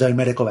Zelda's own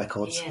medical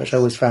records, which I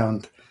always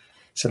found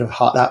sort of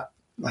hard. That,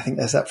 I think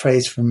there's that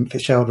phrase from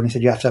Fitzgerald when he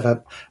said, you have to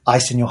have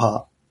ice in your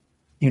heart,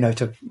 you know,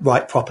 to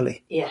write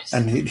properly. Yes.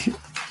 And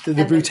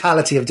the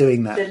brutality of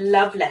doing that. The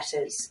love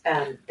letters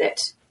that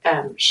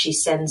she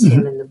sends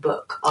him in the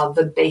book are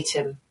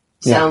verbatim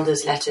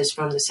Zelda's letters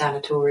from the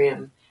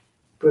sanatorium,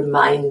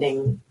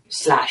 reminding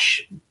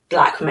 /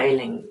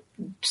 blackmailing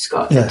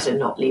Scott into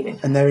not leaving.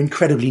 And they're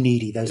incredibly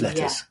needy, those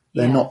letters.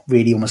 They're not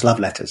really almost love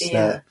letters.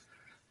 They're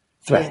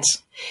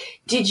threats.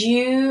 Did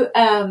you...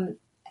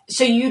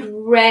 so you'd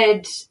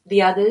read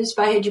the others,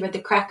 but I heard you read the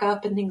Crack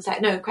Up and things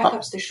like... No, Crack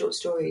Up's the short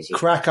stories.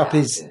 Crack Up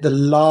is the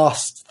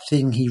last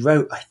thing he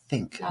wrote, I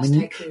think. I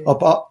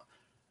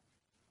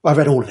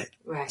read all of it.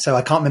 Right. So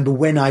I can't remember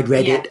when I'd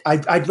read it.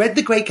 I'd read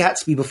The Great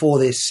Gatsby before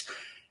this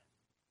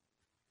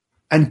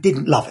and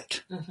didn't love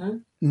it.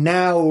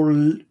 Now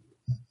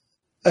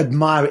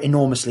admire it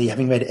enormously,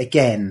 having read it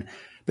again,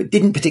 but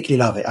didn't particularly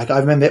love it. I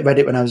remember read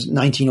it when I was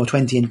 19 or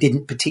 20 and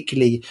didn't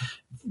particularly...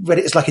 Read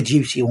it as like a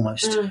duty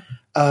almost.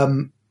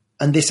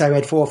 And this I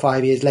read 4 or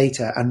 5 years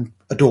later and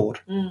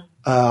adored.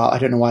 I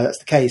don't know why that's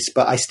the case,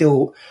 but I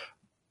still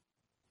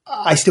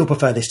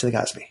prefer this to The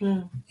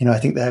Gatsby. I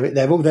think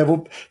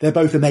they're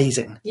both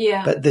amazing.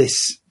 Yeah. But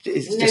this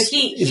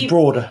is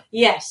broader.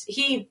 Yes.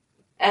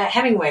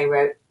 Hemingway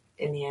wrote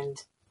in the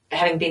end,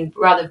 having been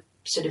rather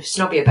sort of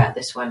snobby about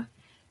this one,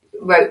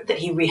 wrote that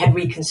he had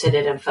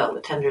reconsidered and felt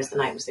that Tender as the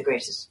Night was the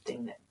greatest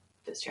thing that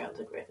Fitzgerald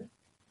had written.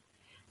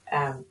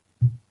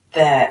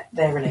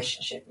 Their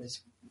relationship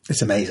was...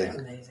 It's amazing. An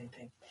amazing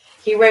thing.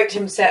 He wrote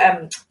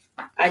himself...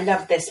 I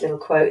love this little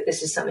quote.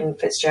 This is something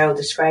Fitzgerald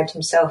described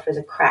himself as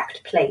a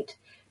cracked plate.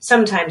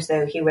 Sometimes,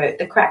 though, he wrote,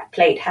 the cracked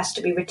plate has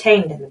to be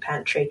retained in the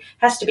pantry,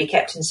 has to be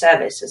kept in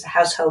service as a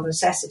household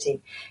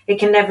necessity. It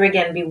can never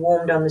again be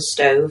warmed on the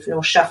stove,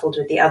 nor shuffled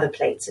with the other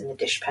plates in the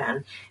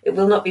dishpan. It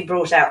will not be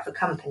brought out for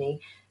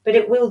company, but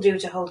it will do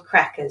to hold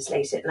crackers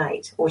late at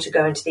night, or to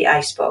go into the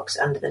icebox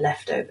under the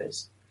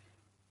leftovers.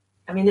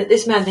 I mean, that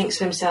this man thinks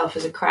of himself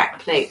as a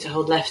cracked plate to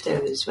hold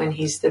leftovers when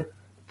he's the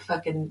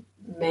fucking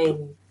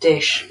main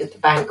dish at the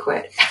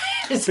banquet.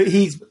 But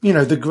he's,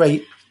 the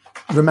great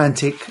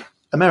romantic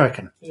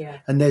American. Yeah.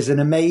 And there's an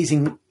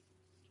amazing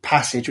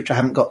passage, which I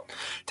haven't got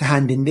to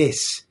hand in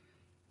this,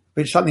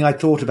 which is something I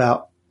thought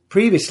about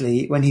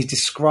previously when he's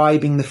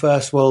describing the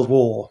First World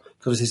War,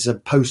 because this is a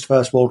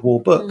post-First World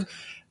War book,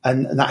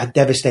 and that had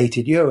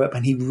devastated Europe.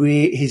 And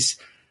his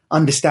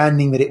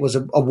understanding that it was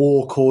a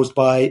war caused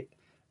by,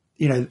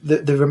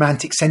 the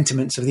romantic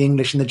sentiments of the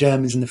English and the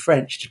Germans and the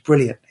French, just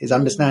brilliant. His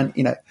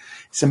understanding,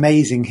 it's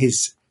amazing,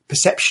 his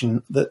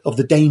perception of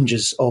the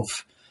dangers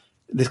of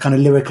this kind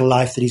of lyrical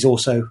life that he's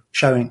also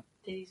showing.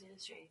 That he's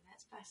illustrating.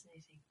 That's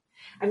fascinating.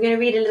 I'm going to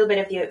read a little bit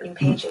of the opening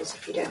pages,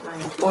 if you don't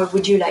mind. Or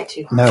would you like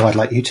to? No, I'd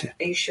like you to.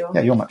 Are you sure?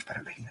 Yeah, you're much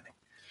better at reading than me.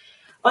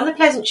 On the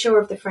pleasant shore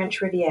of the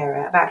French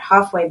Riviera, about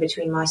halfway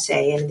between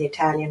Marseille and the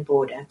Italian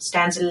border,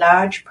 stands a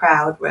large,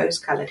 proud,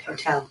 rose-coloured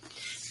hotel.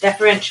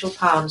 Deferential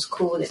palms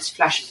cool its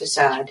flushed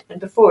facade,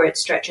 and before it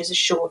stretches a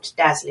short,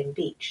 dazzling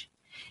beach.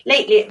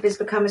 Lately it has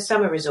become a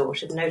summer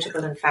resort of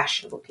notable and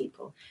fashionable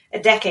people. A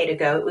decade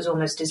ago it was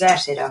almost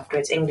deserted after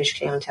its English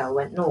clientele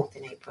went north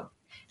in April.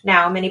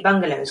 Now many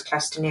bungalows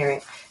cluster near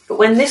it, but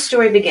when this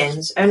story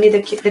begins, only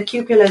the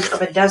cupolas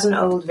of a dozen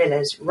old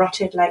villas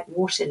rotted like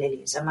water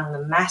lilies among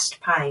the massed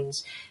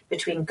pines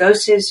between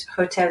Gosse's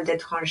Hôtel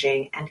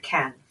d'Étranger and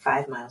Cannes,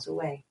 5 miles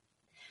away.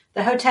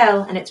 The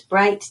hotel and its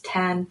bright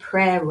tan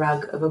prayer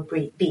rug of a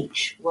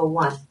beach were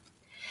one.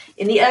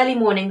 In the early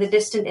morning, the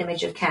distant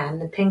image of Cannes,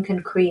 the pink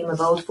and cream of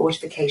old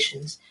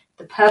fortifications,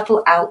 the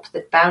purple Alp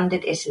that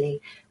bounded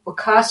Italy, were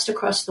cast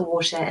across the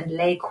water and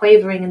lay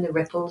quavering in the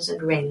ripples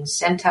and rings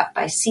sent up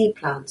by sea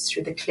plants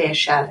through the clear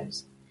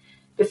shallows.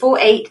 Before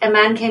 8, a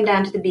man came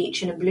down to the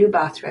beach in a blue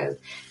bathrobe,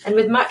 and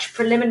with much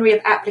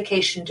preliminary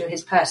application to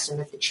his person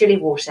of the chilly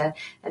water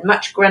and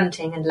much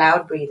grunting and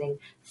loud breathing,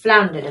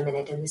 floundered a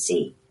minute in the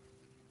sea.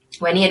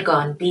 When he had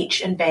gone,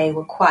 beach and bay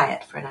were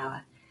quiet for an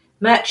hour.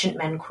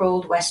 Merchantmen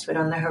crawled westward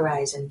on the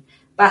horizon.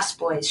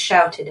 Busboys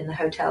shouted in the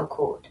hotel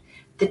court.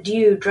 The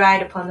dew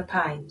dried upon the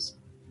pines.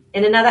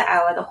 In another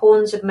hour, the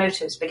horns of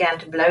motors began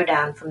to blow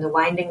down from the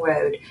winding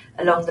road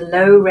along the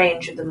low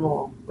range of the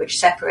moor, which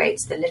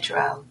separates the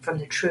littoral from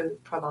the true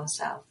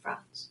Provençal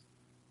France.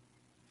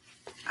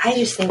 I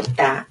just think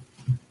that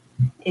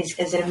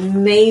is an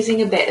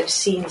amazing bit of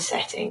scene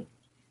setting,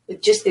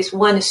 with just this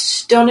one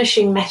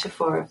astonishing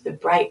metaphor of the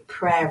bright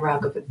prayer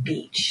rug of a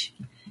beach,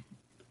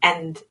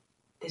 and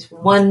this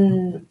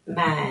one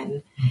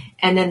man,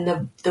 and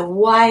then the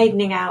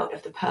widening out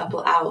of the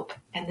purple Alp,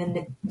 and then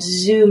the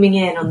zooming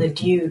in on the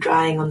dew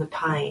drying on the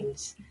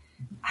pines.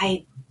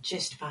 I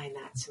just find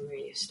that some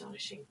really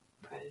astonishing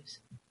prose.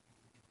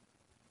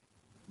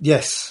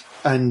 Yes,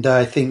 and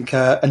I think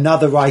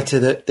another writer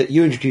that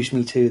you introduced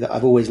me to that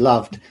I've always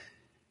loved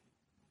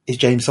is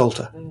James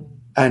Salter.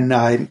 And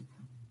I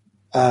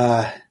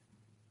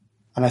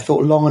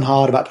thought long and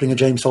hard about putting a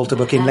James Salter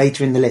book in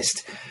later in the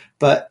list,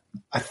 but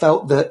I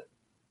felt that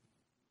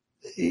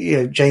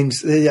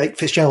James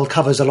Fitzgerald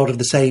covers a lot of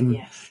the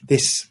same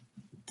this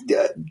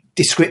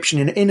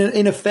description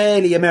in a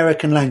fairly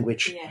American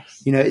language.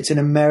 Yes. It's an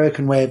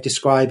American way of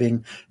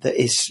describing that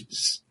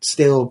is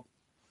still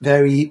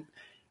very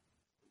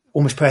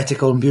almost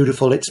poetical and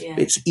beautiful.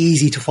 It's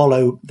easy to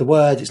follow the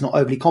words. It's not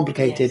overly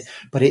complicated,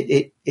 but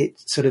it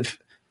sort of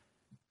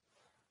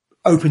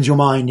opens your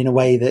mind in a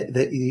way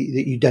that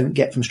you don't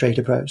get from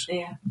straighter prose.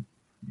 Yeah,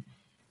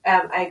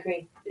 I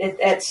agree.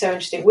 It's so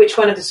interesting. Which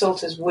one of the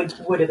Salters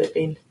would have it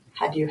been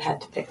had you had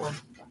to pick one?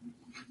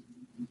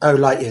 Oh,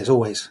 Light Years,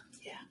 always.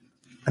 Yeah.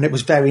 And it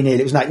was very near.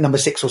 It was like number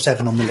 6 or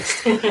 7 on the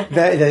list.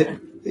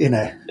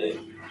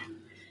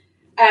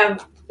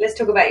 Let's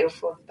talk about your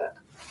fourth book.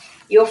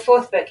 Your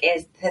fourth book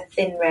is The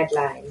Thin Red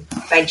Line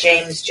by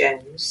James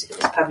Jones. It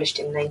was published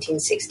in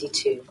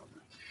 1962.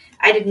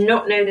 I did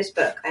not know this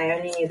book. I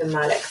only knew the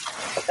Malek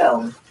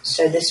film.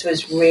 So this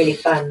was really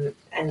fun,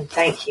 and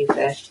thank you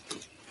for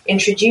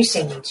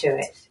introducing me to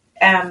it.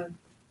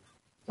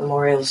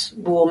 Memorials,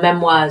 war,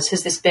 memoirs.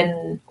 Has this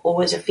been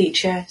always a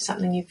feature,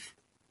 something you've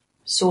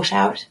sought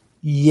out?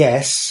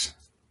 Yes.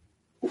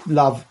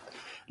 Love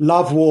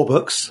war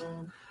books.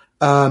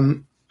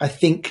 I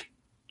think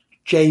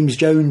James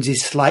Jones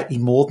is slightly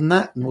more than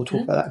that, and we'll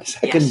talk about that in a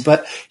second, yes.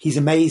 But he's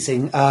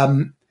amazing.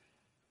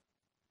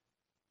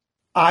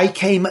 I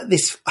came at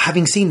this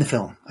having seen the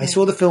film. I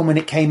saw the film when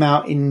it came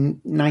out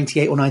in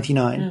 98 or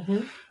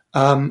 99,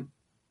 and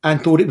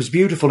thought it was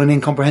beautiful and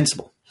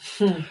incomprehensible.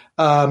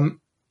 And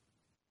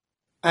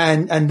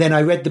then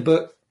I read the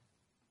book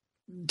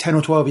 10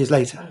 or 12 years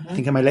later, I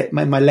think in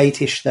my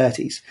late-ish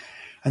 30s.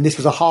 And this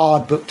was a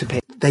hard book to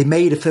pick. They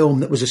made a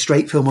film that was a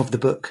straight film of the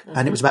book,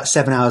 and it was about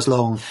 7 hours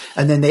long.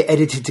 And then they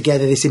edited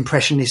together this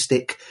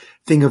impressionistic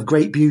thing of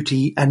great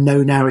beauty and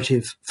no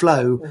narrative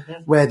flow,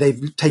 where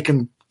they've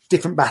taken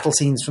different battle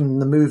scenes from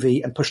the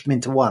movie and pushed them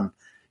into one.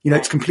 You know,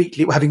 it's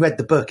completely, having read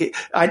the book,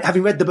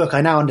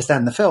 I now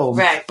understand the film,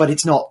 but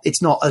it's not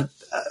a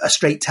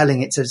straight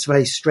telling. It's a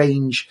very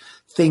strange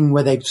thing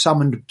where they've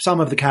summoned some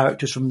of the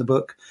characters from the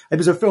book. It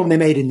was a film they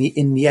made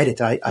in the edit,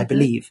 I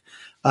believe.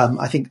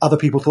 I think other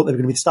people thought they were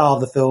going to be the star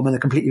of the film, and they're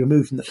completely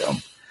removed from the film.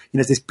 You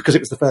know, because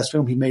it was the first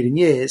film he made in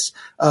years.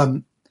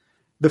 The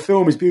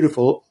film is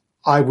beautiful.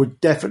 I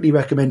would definitely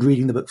recommend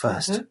reading the book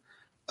first.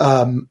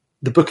 The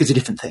book is a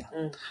different thing.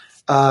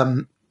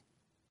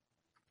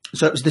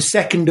 So it was the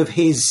second of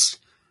his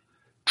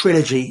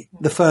trilogy,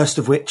 the first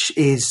of which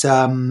is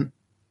From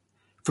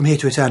Here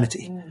to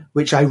Eternity,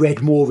 which I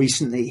read more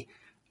recently.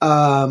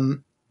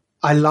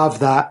 I love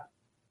that,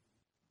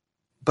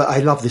 but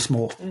I love this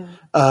more.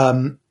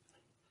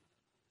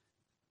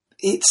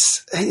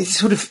 It's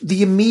sort of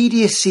the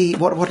immediacy.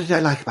 What did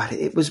I like about it?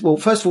 It was, well,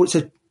 first of all, it's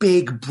a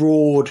big,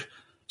 broad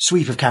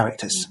sweep of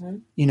characters,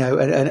 you know,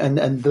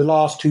 and the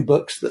last two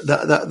books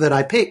that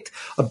I picked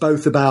are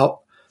both about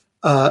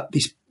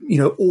these, you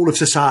know, all of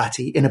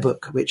society in a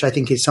book, which I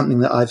think is something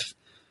that I've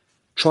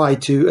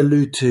tried to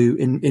allude to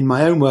in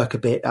my own work a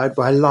bit. I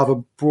love a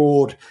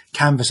broad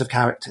canvas of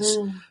characters.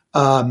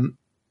 And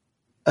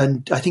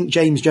I think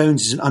James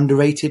Jones is an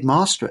underrated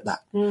master at that.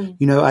 You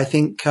know, I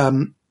think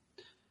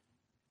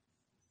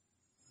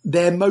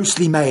they're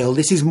mostly male.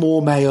 This is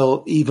more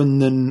male even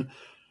than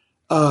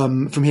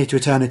From Here to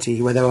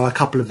Eternity, where there are a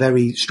couple of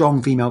very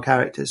strong female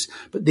characters,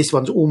 but this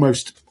one's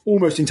almost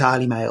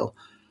entirely male.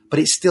 But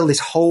it's still this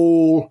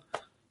whole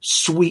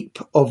sweep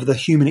of the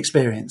human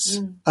experience.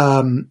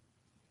 And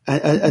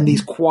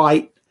these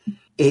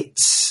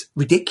it's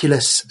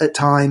ridiculous at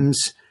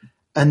times.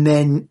 And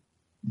then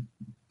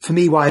for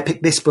me, why I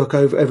picked this book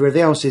over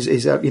everything else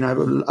is you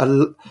know,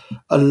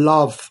 a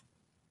love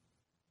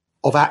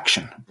of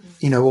action,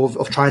 you know,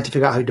 of trying to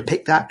figure out how to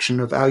depict action,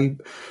 of how you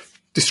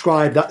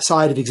describe that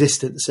side of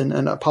existence.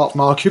 And apart from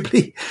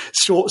arguably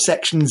short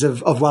sections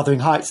of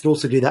Wuthering Heights that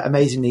also do that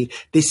amazingly,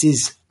 this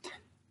is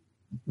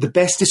the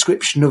best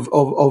description of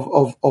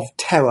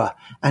terror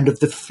and of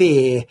the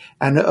fear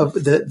and of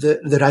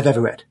that I've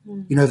ever read.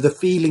 You know, the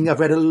feeling. I've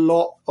read a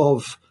lot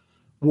of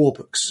war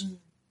books,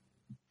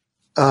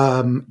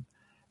 and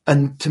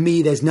to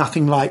me, there's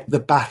nothing like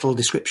the battle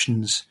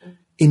descriptions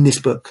in this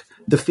book.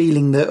 The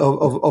feeling that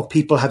of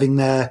people having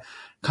their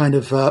kind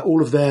of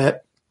all of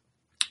their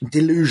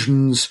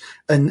delusions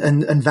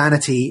and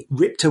vanity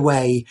ripped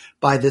away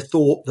by the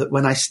thought that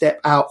when I step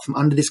out from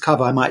under this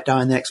cover, I might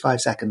die in the next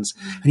 5 seconds.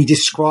 And he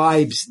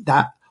describes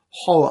that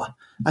horror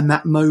and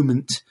that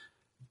moment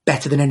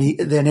better than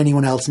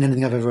anyone else in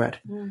anything I've ever read.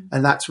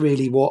 And that's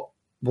really what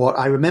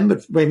I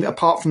remembered,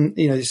 apart from,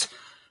 you know, this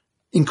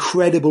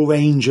incredible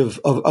range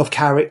of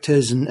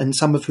characters and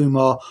some of whom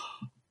are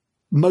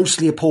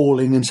mostly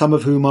appalling and some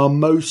of whom are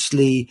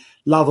mostly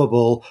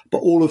lovable, but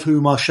all of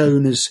whom are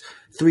shown as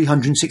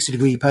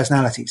 360-degree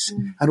personalities,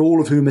 and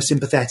all of whom are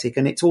sympathetic.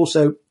 And it's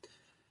also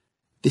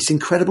this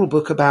incredible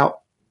book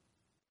about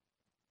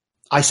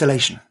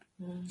isolation,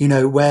 you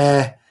know,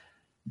 where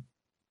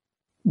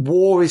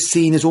war is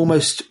seen as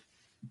almost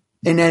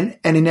an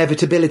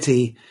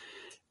inevitability,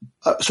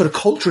 sort of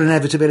cultural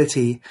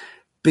inevitability,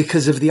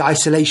 because of the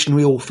isolation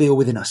we all feel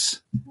within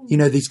us. You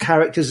know, these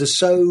characters are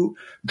so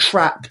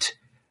trapped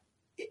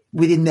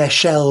within their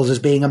shells as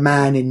being a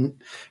man in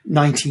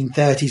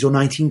 1930s or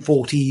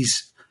 1940s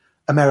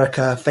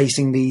America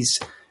facing these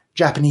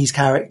Japanese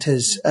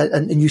characters.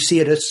 And you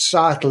see at a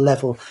societal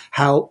level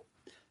how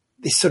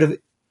this sort of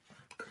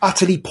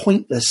utterly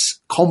pointless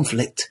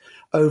conflict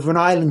over an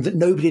island that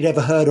nobody had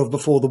ever heard of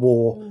before the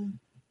war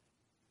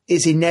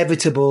is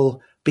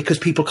inevitable because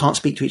people can't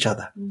speak to each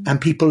other, and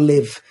people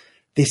live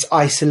this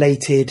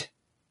isolated,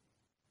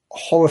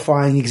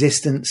 horrifying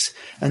existence,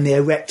 and they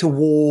erect a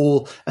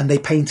wall and they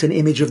paint an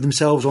image of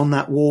themselves on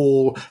that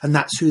wall, and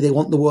that's who they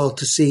want the world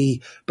to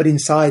see, but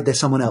inside they're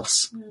someone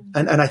else.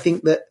 And I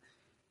think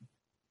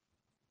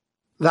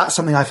that's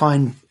something I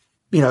find,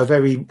 you know, a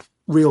very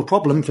real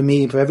problem for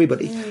me and for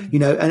everybody, you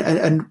know,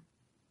 and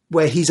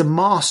where he's a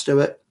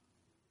master at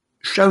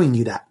showing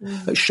you that,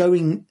 at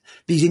showing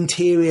these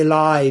interior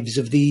lives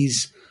of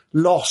these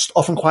lost,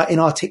 often quite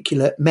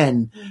inarticulate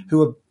men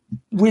who are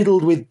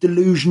riddled with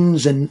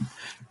delusions and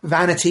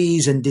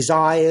vanities and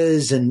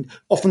desires, and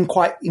often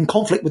quite in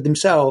conflict with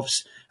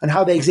themselves, and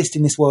how they exist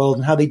in this world,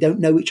 and how they don't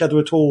know each other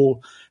at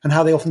all, and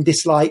how they often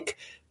dislike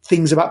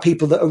things about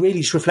people that are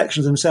really just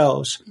reflections of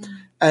themselves.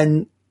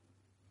 And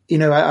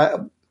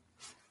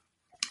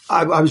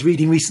I was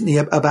reading recently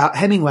about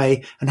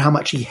Hemingway and how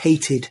much he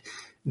hated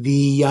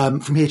the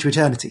From Here to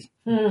Eternity,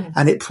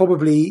 and it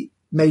probably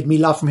made me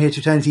love From Here to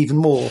Eternity even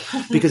more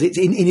because it's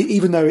in it,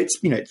 even though it's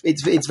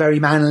it's very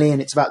manly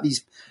and it's about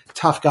these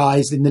tough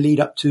guys in the lead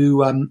up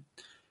to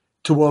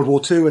World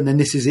War II, and then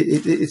this is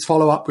its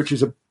follow up, which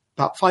is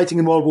about fighting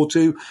in World War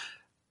II.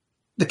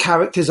 The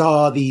characters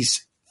are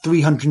these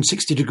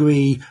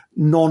 360-degree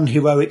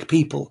non-heroic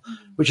people,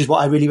 which is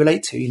what I really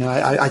relate to.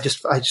 I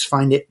just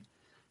find it.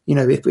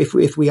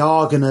 If we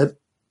are going to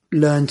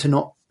learn to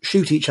not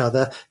shoot each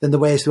other, then the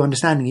way is through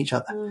understanding each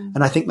other.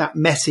 And I think that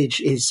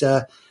message is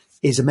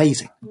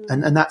amazing.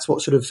 And that's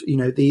what sort of,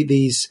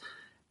 these,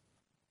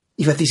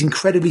 you have these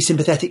incredibly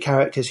sympathetic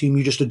characters whom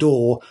you just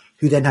adore,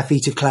 who then have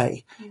feet of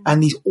clay,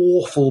 and these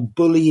awful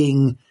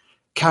bullying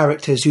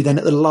characters who then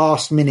at the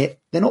last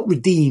minute, they're not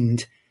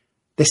redeemed.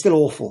 They're still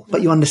awful,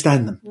 but you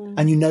understand them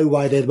and you know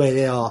why they're the way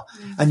they are.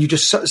 And you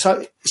just,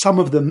 so some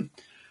of them,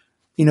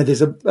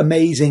 there's an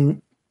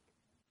amazing,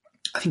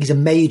 I think he's a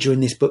major in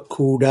this book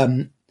called,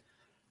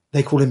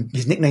 they call him,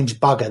 his nickname's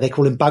Bugger. They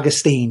call him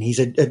Buggerstein. He's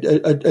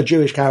a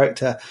Jewish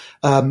character.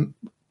 And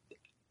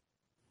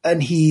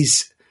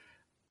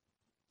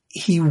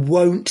he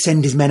won't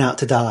send his men out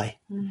to die.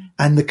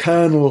 And the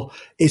colonel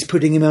is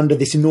putting him under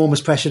this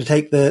enormous pressure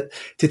to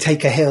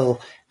take a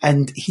hill,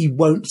 and he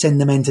won't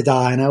send the men to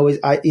die. And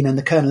and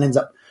the colonel ends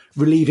up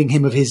relieving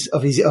him of his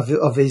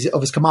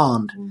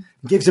command,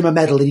 gives him a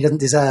medal that he doesn't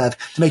deserve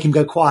to make him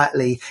go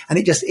quietly. And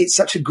it's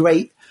such a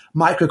great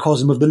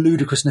microcosm of the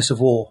ludicrousness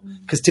of war,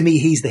 because to me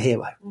he's the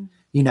hero,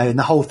 and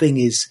the whole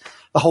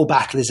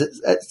battle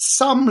is at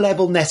some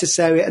level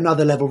necessary, at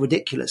another level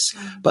ridiculous,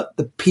 but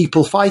the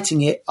people fighting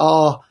it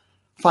are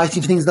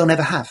fighting for things they'll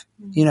never have.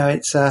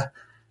 It's so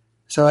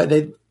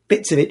the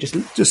bits of it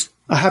just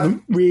I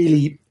haven't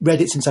really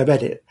read it since I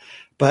read it,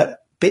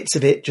 but bits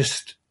of it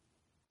just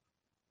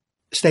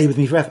stay with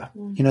me forever.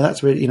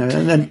 That's really and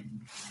then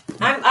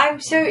I'm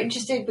so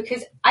interested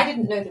because I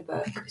didn't know the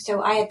book,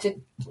 so I had to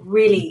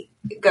really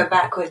go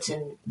backwards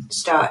and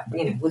start,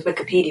 with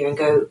Wikipedia and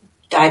go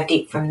dive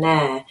deep from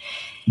there.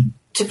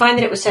 To find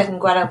that it was set in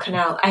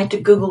Guadalcanal, I had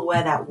to Google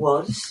where that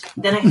was.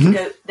 Then I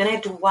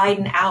had to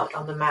widen out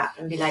on the map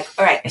and be like,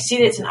 all right, I see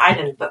that it's an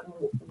island, but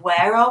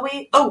where are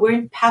we? Oh, we're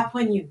in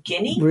Papua New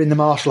Guinea. We're in the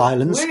Marshall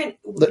Islands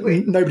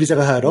that nobody's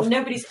ever heard of.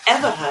 Nobody's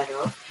ever heard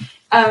of.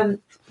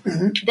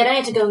 Then I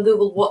had to go and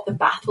Google what the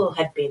battle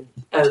had been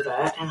over,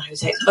 and I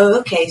was like, oh,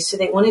 okay, so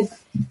they wanted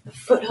a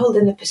foothold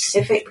in the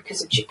Pacific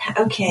because of Japan.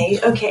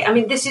 Okay. I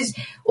mean, this is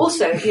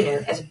also,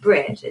 as a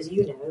Brit, as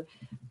you know,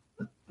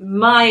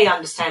 my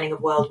understanding of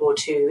World War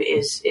II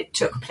is it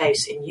took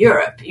place in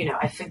Europe.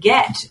 I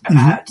forget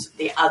about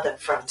the other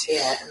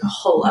frontier and the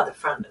whole other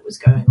front that was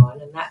going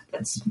on, and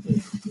that's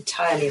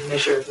entirely a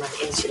measure of my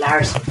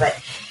insularity. But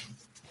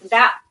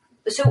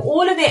so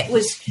all of it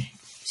was.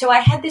 So I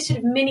had this sort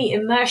of mini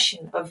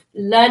immersion of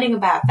learning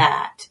about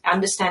that,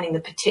 understanding the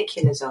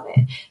particulars of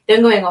it,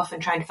 then going off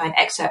and trying to find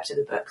excerpts of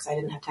the book because I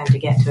didn't have time to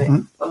get to it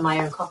on my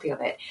own copy of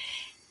it.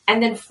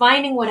 And then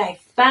finding what I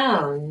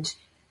found,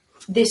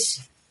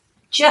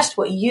 just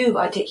what you've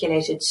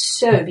articulated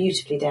so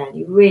beautifully, Dan.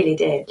 You really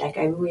did. Like,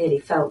 I really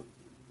felt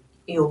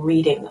your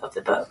reading of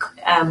the book.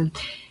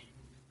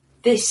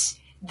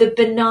 The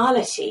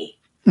banality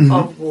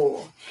of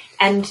war,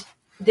 and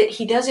that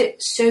he does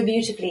it so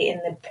beautifully in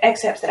the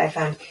excerpts that I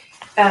found,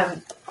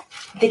 that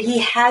he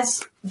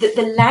has, that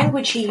the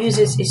language he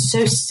uses is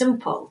so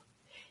simple.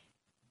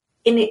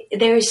 In it,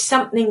 there is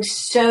something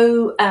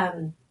so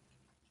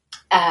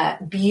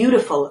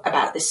beautiful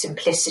about the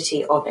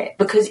simplicity of it,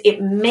 because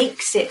it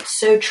makes it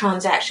so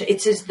transactional.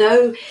 It's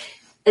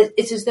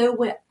as though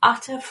we're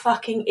utter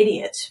fucking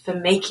idiots for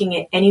making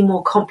it any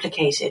more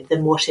complicated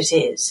than what it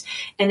is.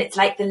 And it's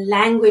like the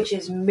language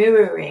is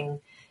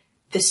mirroring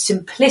the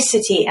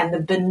simplicity and the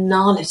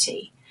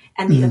banality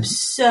and the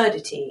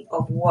absurdity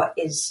of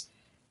what's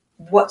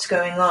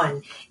going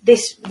on.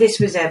 This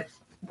was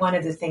one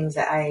of the things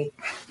that I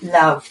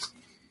loved.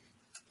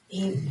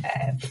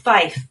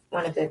 Fife,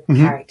 one of the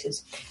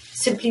characters,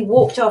 simply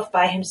walked off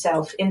by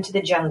himself into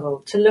the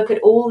jungle to look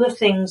at all the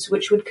things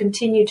which would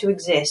continue to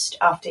exist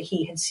after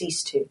he had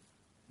ceased to.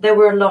 There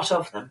were a lot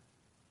of them.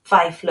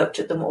 Fife looked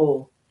at them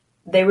all.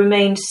 They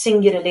remained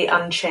singularly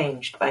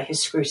unchanged by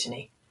his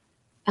scrutiny.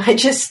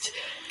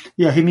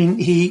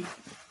 He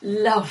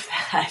love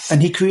that.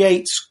 And he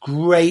creates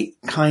great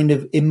kind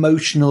of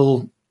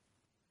emotional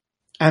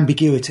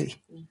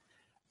ambiguity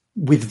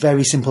with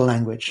very simple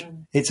language.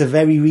 It's a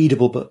very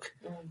readable book.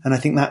 And I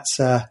think that's,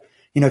 to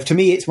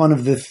me, it's one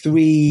of the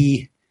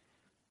three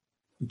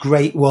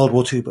great World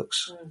War II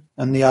books.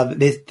 And the other,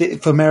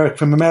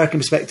 from American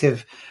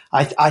perspective,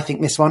 I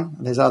think this one,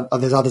 there's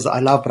others that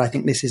I love, but I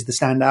think this is the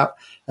standout.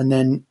 And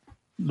then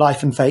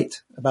Life and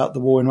Fate, about the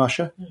war in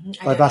Russia,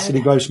 by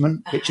Vasily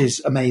Grossman, which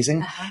is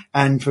amazing.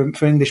 And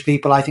for English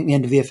people, I think The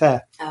End of the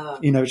Affair,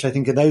 which I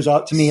think those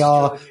are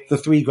the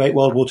three great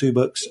World War II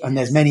books. And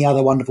there's many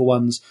other wonderful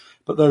ones,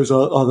 but those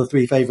are the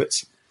three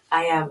favourites.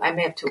 I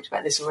may have talked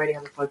about this already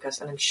on the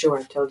podcast, and I'm sure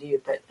I've told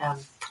you, but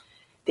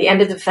The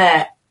End of the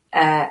Fair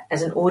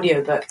as an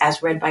audiobook,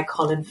 as read by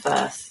Colin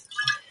Firth.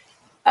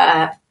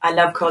 I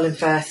love Colin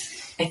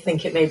Firth. I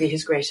think it may be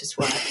his greatest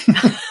work.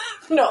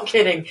 Not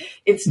kidding.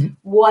 It's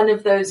one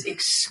of those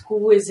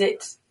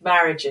exquisite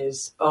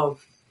marriages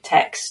of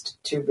text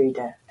to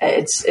reader.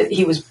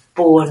 He was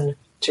born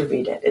to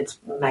read it. It's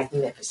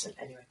magnificent.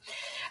 Anyway,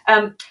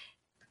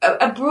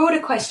 a broader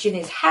question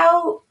is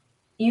how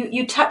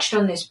you touched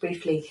on this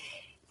briefly.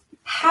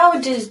 How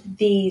does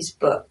these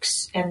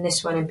books, and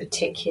this one in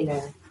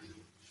particular,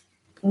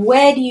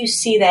 where do you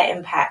see their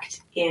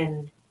impact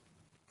in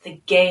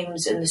the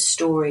games and the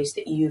stories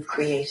that you've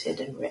created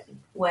and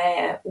written?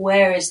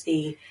 Where is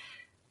the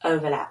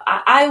overlap?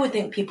 I would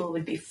think people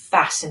would be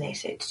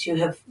fascinated to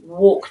have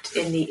walked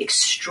in the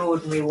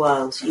extraordinary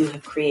worlds you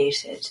have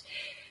created,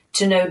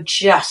 to know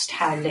just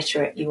how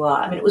literate you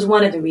are. I mean, it was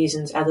one of the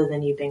reasons, other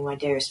than you being my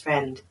dearest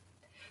friend,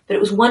 but it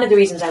was one of the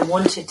reasons I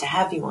wanted to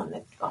have you on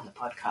the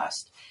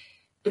podcast,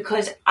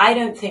 because I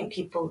don't think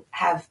people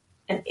have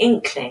an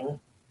inkling,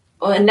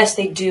 or unless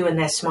they do and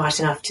they're smart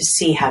enough to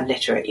see how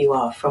literate you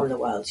are from the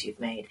worlds you've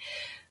made.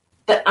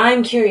 But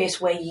I'm curious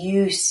where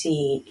you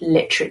see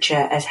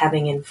literature as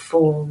having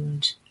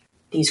informed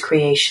these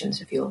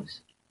creations of yours.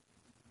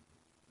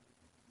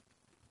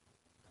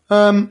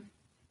 I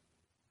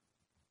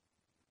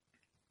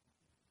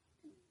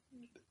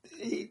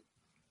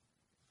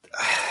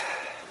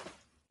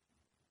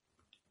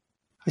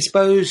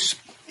suppose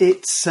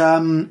it's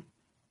at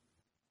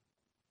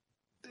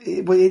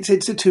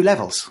two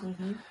levels,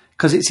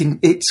 because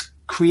it's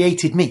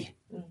created me.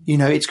 You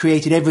know, it's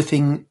created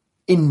everything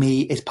in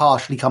me. It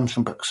partially comes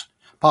from books.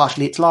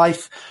 Partially it's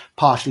life,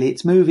 partially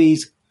it's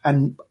movies,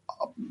 and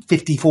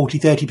 50, 40,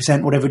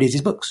 30%, whatever it is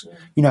books.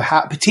 You know,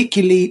 how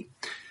particularly,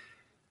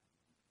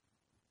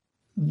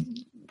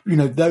 you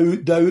know,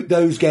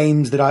 those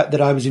games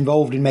that I was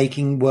involved in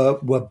making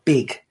were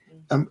big,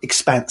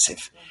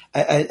 expansive,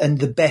 and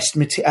the best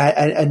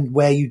and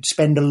where you'd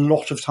spend a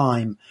lot of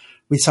time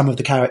with some of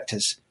the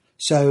characters.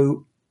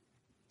 So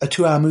a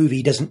 2-hour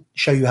movie doesn't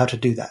show you how to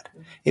do that.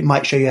 It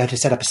might show you how to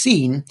set up a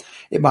scene.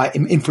 It might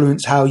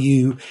influence how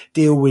you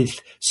deal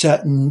with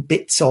certain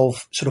bits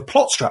of sort of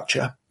plot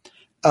structure.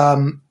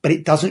 But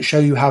it doesn't show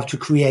you how to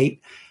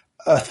create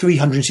a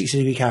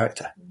 360-degree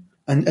character.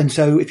 And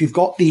so if you've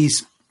got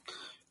these,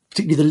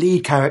 particularly the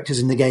lead characters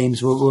in the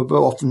games were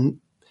often,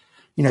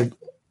 you know,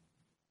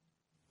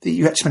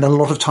 you had to spend a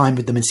lot of time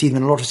with them and see them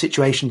in a lot of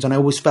situations. And I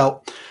always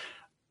felt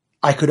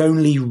I could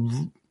only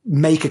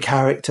make a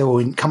character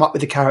or come up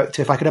with a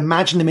character if I could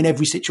imagine them in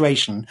every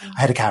situation.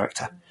 I had a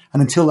character,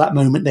 and until that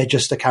moment they're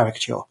just a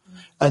caricature,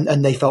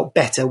 and they felt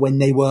better when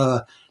they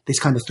were this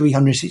kind of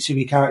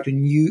 360-degree character,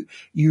 and you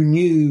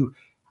knew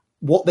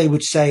what they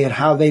would say and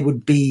how they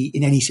would be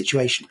in any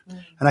situation.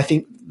 And I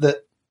think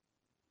that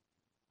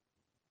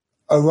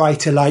a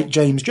writer like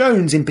James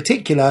Jones in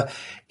particular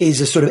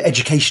is a sort of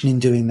education in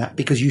doing that,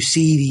 because you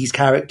see these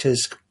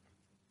characters,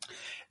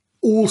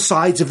 all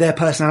sides of their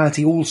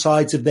personality, all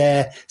sides of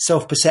their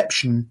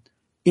self-perception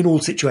in all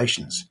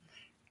situations,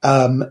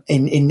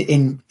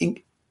 in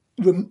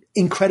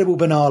incredible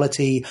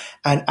banality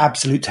and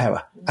absolute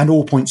terror, and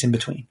all points in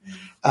between.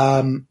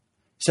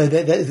 So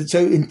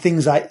in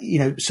things like, you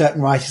know,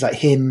 certain writers like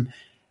him,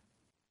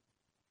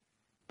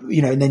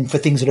 you know, and then for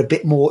things that are a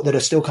bit more, that are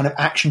still kind of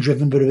action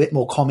driven, but a bit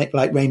more comic,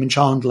 like Raymond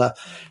Chandler,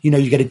 you know,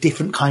 you get a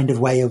different kind of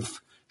way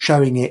of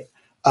showing it.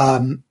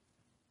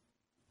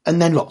 And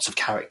then lots of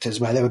characters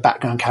where there were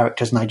background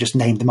characters and I just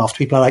named them after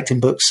people I liked in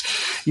books,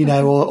 you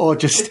know, or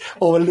did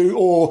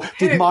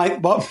my,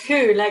 what?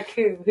 Who?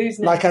 Who's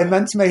name? Like I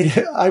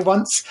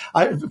once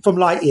from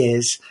Light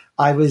Years,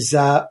 I was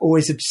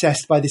always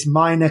obsessed by this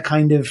minor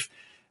kind of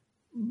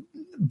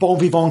bon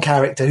vivant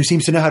character who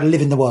seems to know how to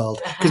live in the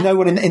world. Because no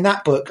one in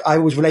that book, I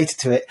was related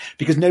to it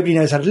because nobody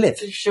knows how to live.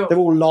 Sure. They're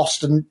all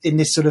lost and in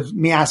this sort of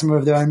miasma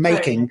of their own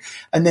making. Right.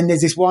 And then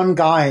there's this one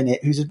guy in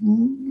it who's a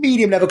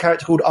medium level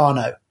character called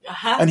Arno.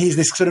 And he's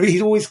this sort of,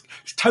 he's always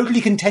totally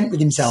content with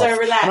himself. So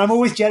relaxed. And I'm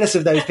always jealous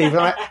of those people.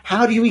 I'm like,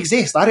 how do you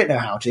exist? I don't know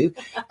how to.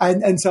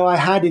 And so I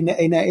had in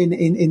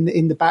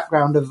the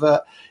background of,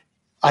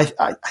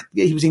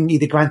 he was in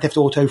either Grand Theft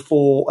Auto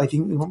 4, I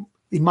think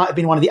he might have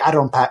been one of the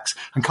add-on packs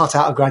and cut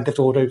out of Grand Theft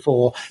Auto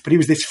 4, but he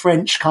was this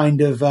French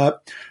kind of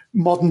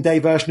modern day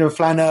version of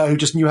Flaneur who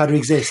just knew how to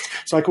exist.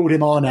 So I called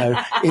him Arno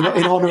in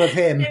honour of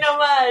him. In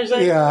homage,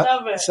 I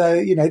love it. So,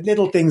 you know,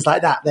 little things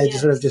like that, they're just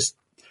sort of just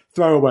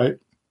throwaway.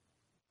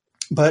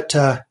 But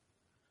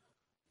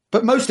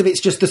most of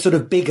it's just the sort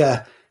of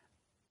bigger,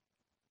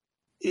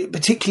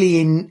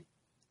 particularly in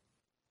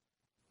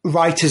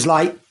writers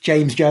like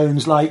James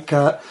Jones, like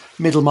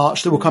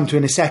Middlemarch, that we'll come to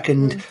in a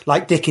second,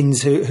 like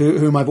Dickens,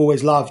 whom I've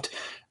always loved,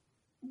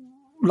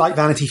 like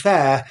Vanity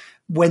Fair,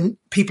 when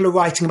people are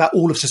writing about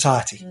all of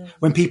society,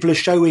 when people are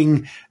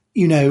showing,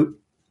 you know,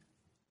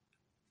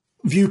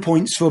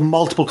 viewpoints from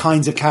multiple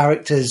kinds of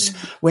characters,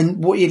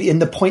 and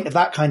the point of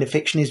that kind of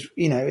fiction is,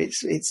 you know,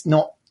 it's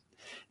not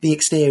the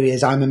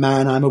exteriors. I'm a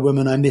man, I'm a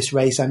woman, I'm this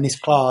race, I'm this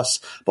class,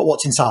 but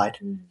what's inside?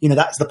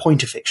 That's the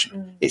point of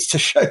fiction. It's to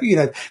show,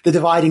 the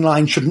dividing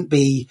line shouldn't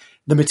be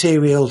the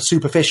material,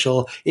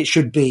 superficial. It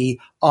should be,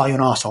 are you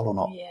an arsehole or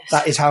not? Yes.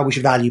 That is how we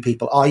should value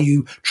people. Are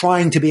you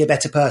trying to be a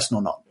better person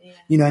or not?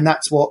 Yeah. And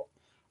that's what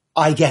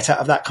I get out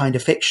of that kind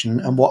of fiction,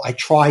 and what I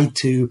try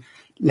to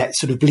let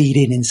sort of bleed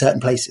in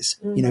certain places.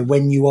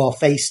 When you are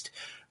faced,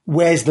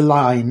 where's the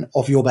line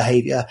of your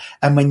behavior?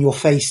 And when you're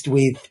faced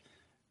with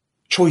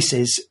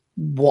choices,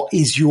 what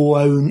is your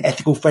own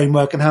ethical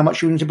framework and how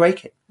much you're willing to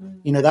break it?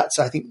 That's,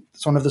 I think,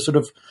 it's one of the sort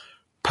of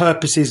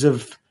purposes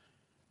of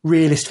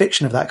realist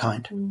fiction of that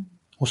kind,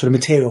 or sort of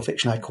material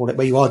fiction, I call it,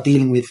 where you are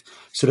dealing with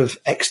sort of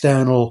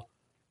external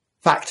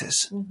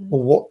factors,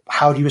 or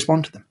how do you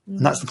respond to them?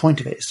 And that's the point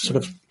of it, is to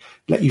sort of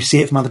let you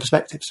see it from other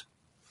perspectives.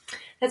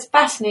 That's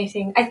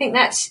fascinating. I think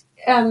that's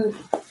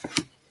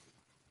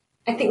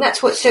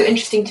what's so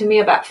interesting to me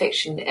about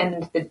fiction,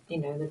 and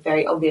the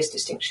very obvious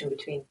distinction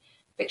between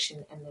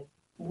fiction and the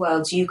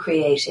worlds you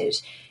created.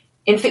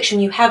 In fiction,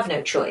 you have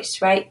no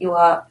choice, right? You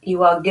are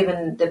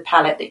given the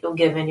palette that you're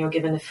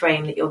given the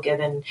frame that you're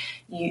given.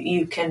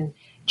 You can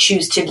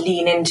choose to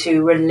lean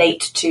into,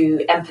 relate to,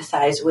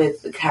 empathize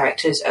with the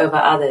characters over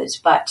others,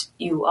 but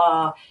you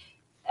are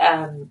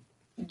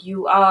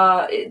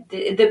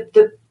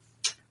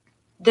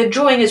the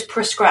drawing is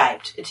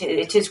prescribed.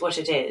 It is what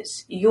it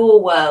is.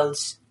 Your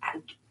worlds,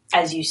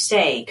 as you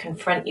say,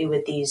 confront you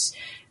with these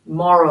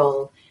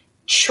moral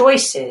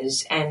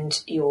choices,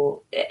 and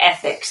your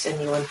ethics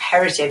and your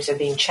imperatives are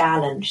being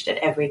challenged at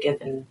every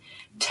given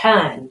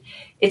turn.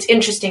 It's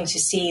interesting to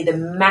see the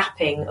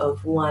mapping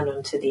of one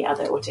onto the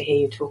other, or to hear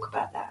you talk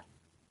about that.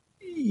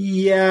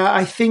 Yeah,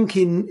 I think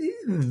in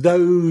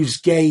those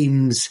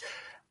games,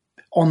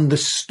 on the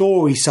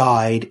story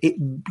side,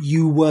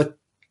 you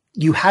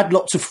had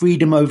lots of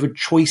freedom over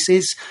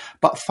choices,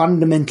 but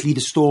fundamentally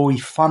the story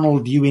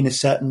funneled you in a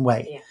certain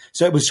way. Yeah.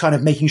 So it was kind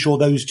of making sure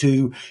those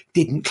two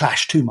didn't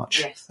clash too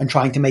much, and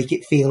trying to make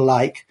it feel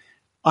like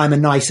I'm a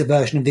nicer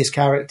version of this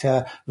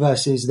character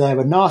versus they're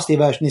a nastier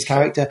version of this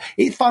character.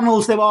 It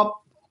funnels.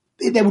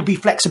 There would be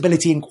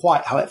flexibility in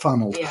quite how it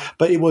funneled,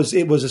 but it was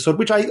a sort of,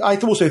 which I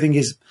also think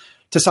is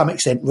to some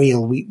extent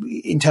real. We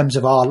in terms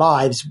of our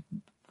lives,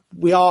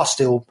 we are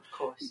still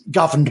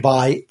governed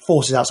by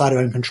forces outside our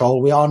own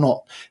control. We are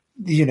not,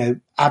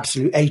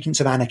 absolute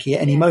agents of anarchy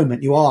at any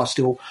moment. You are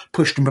still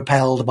pushed and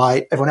propelled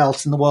by everyone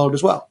else in the world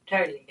as well.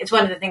 Totally. It's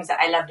one of the things that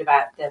I loved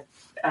about the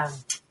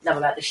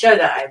show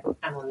that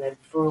I'm on, the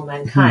For All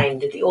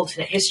Mankind, the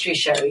alternate history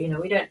show.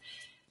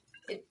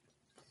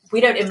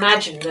 We don't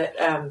imagine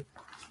that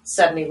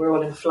suddenly we're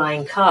all in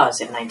flying cars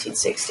in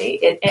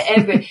 1960.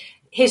 Every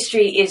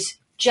history is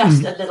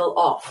just a little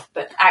off,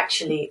 but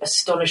actually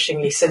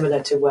astonishingly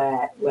similar to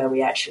where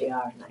we actually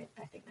are. And I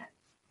think that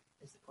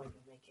is the point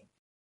you're making.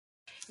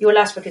 Your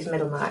last book is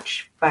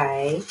Middlemarch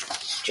by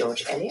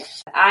George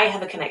Eliot. I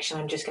have a connection.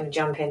 I'm just going to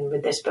jump in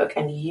with this book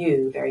and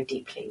you very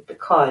deeply,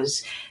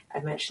 because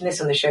I've mentioned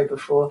this on the show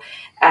before.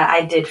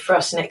 I did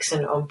Frost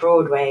Nixon on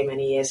Broadway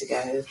many years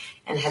ago,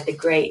 and had the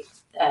great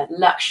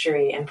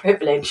luxury and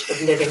privilege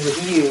of living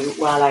with you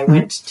while I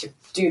went to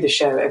do the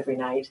show every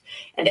night.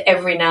 And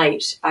every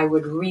night I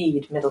would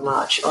read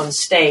Middlemarch on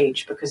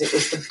stage, because it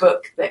was the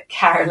book that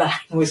Caroline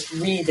was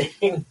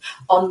reading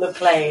on the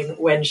plane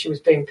when she was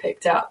being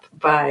picked up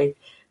by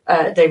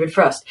David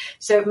Frost.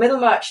 So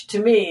Middlemarch to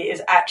me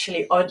is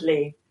actually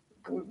oddly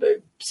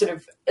sort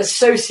of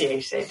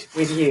associated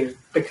with you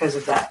because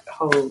of that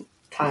whole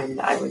time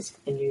that I was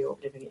in New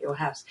York living at your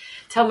house.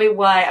 Tell me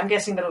why. I'm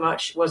guessing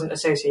Middlemarch wasn't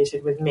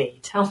associated with me.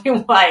 Tell me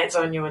why it's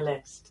on your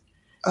list.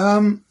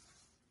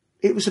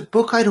 It was a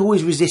book I'd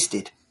always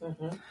resisted,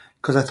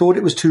 because I thought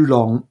it was too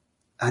long,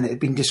 and it had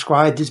been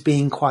described as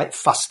being quite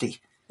fusty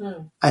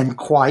and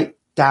quite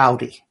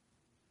dowdy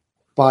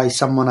by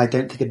someone I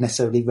don't think had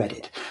necessarily read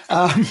it.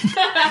 And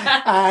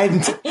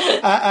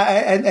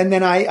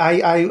then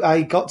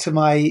I got to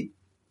my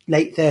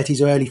late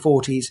 30s or early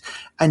 40s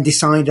and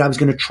decided I was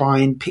going to try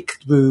and pick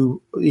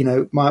through,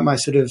 my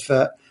sort of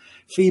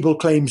feeble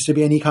claims to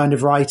be any kind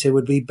of writer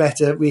would be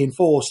better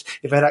reinforced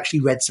if I'd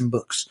actually read some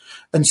books.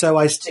 And so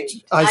I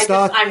started...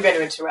 I'm going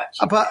to interrupt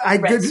you. But I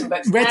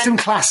read some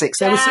classics.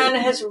 Dan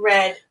has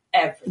read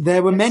everything.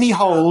 There were many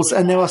holes,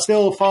 and there are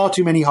still far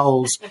too many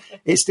holes.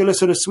 It's still a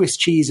sort of Swiss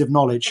cheese of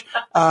knowledge.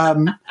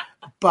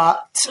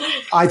 But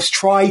I've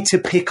tried to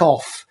pick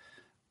off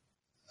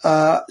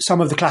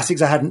some of the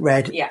classics I hadn't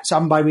read,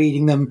 some by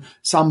reading them,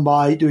 some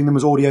by doing them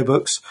as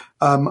audiobooks.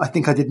 I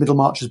think I did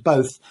Middlemarch as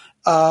both.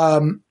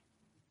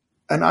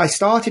 And I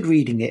started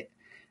reading it,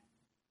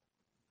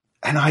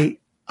 and I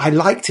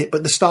liked it,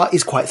 but the start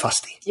is quite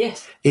fusty.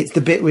 Yes. It's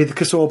the bit with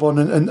Casaubon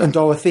and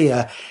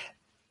Dorothea,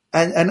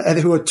 and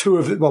who are two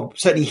of, well,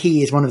 certainly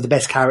he is one of the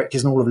best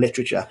characters in all of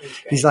literature.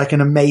 He's like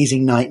an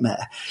amazing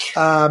nightmare.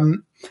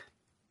 But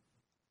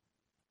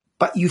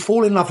you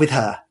fall in love with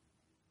her.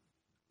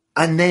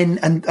 And then,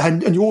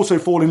 and you also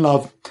fall in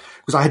love,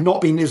 because I had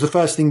not been, it was the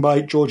first thing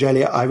by George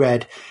Eliot I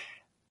read.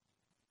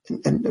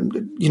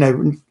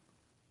 And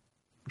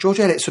George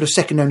Eliot's sort of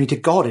second only to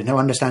God in her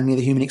understanding of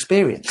the human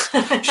experience.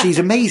 She's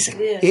amazing.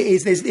 Yeah.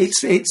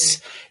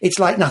 It's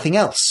like nothing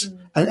else.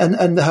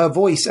 And her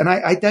voice, and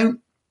I don't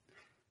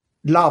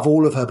love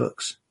all of her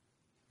books,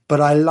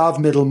 but I love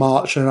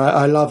Middlemarch and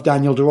I love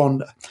Daniel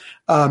Deronda.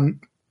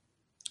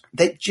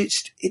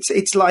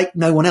 It's like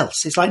no one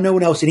else. It's like no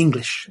one else in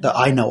English that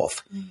I know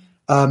of.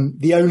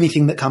 The only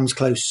thing that comes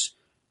close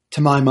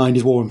to my mind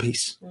is War and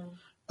Peace,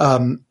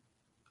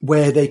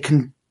 where they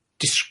can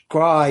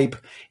describe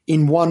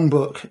in one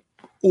book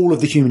all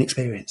of the human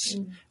experience,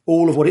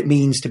 all of what it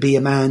means to be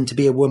a man, to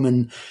be a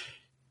woman,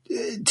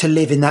 to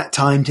live in that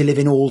time, to live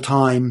in all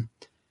time.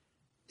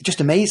 Just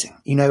amazing,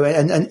 you know,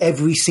 and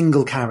every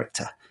single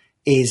character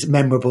is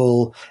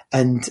memorable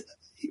and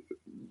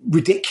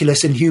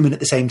ridiculous and human at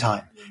the same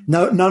time.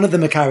 No, none of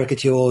them are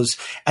caricatures,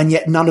 and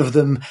yet none of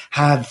them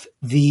have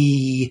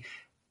the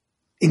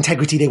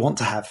integrity they want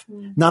to have.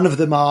 None of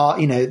them are,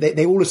 you know,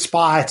 they all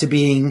aspire to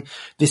being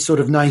this sort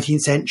of 19th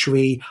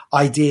century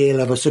ideal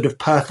of a sort of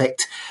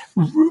perfect,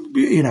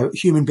 you know,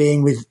 human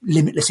being with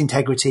limitless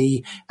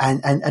integrity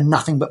and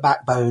nothing but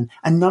backbone.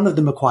 And none of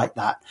them are quite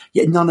that.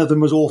 Yet none of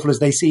them are as awful as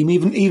they seem.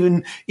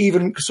 Even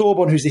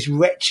Sorbonne, who's this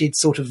wretched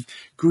sort of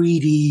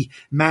greedy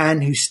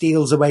man who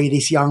steals away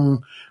this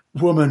young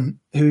woman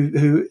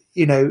who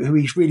he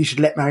really should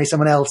let marry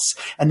someone else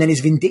and then is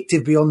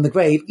vindictive beyond the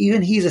grave.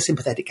 Even he's a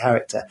sympathetic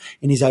character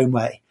in his own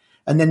way.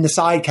 And then the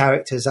side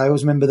characters, I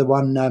always remember the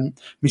one,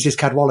 Mrs.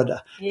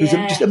 Cadwallader, who's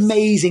just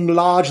amazing,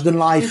 larger than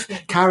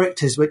life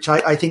characters, which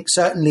I think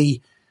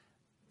certainly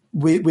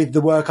with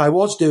the work I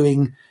was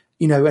doing,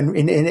 you know, and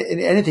in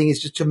anything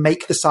is just to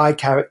make the side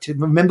character.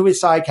 Remember, with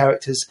side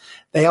characters,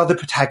 they are the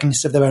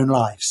protagonists of their own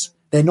lives.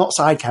 They're not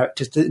side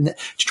characters to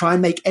try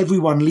and make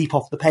everyone leap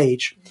off the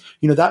page.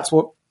 You know, that's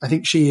what I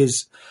think she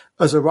is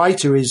as a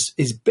writer is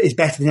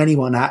better than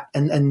anyone at.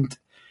 And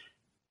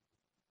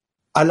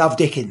I love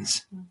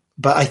Dickens,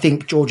 but I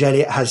think George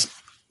Eliot has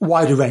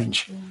wider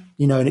range,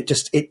 you know, and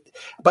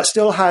but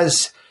still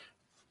has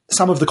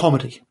some of the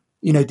comedy.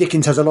 You know,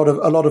 Dickens has a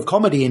lot of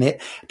comedy in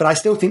it, but I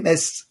still think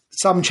there's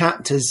some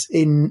chapters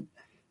in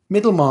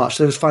Middlemarch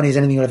that are as funny as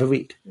anything you'll ever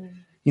read.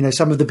 You know,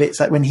 some of the bits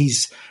like when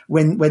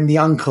the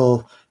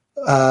uncle,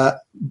 I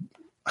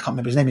can't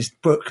remember his name is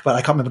Brooke, but I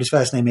can't remember what his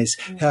first name is.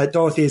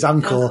 Dorothea's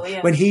uncle,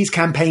 when he's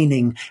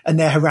campaigning and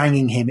they're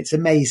haranguing him, it's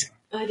amazing.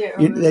 I don't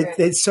remember.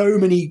 There's so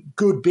many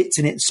good bits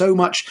in it. So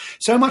much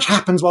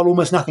happens while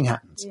almost nothing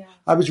happens. Yeah.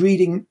 I was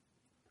reading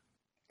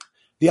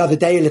the other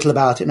day a little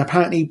about it, and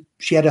apparently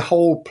she had a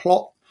whole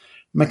plot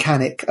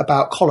mechanic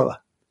about cholera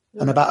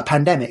and about a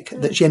pandemic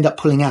that she ended up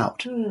pulling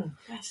out.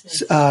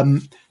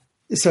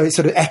 So it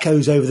sort of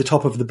echoes over the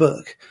top of the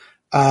book.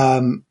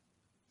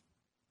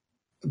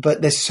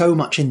 But there's so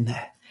much in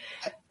there.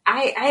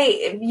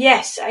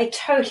 Yes, I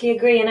totally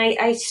agree. And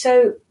I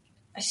so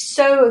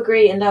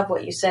agree and love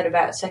what you said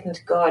about Second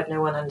to God.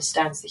 No one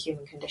understands the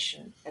human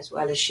condition as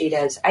well as she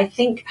does. I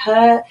think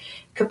her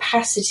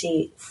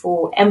capacity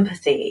for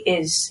empathy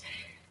is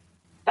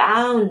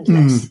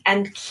boundless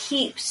and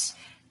keeps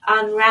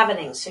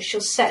unraveling. So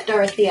she'll set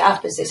Dorothea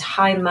up as this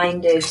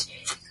high-minded,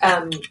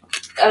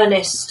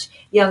 earnest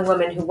young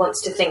woman who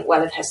wants to think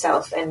well of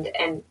herself.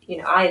 And you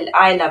know,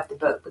 I love the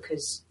book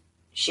because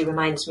she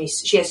reminds me,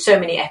 she has so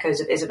many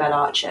echoes of Isabel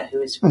Archer,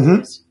 who is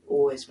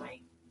always my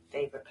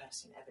favourite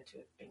person ever to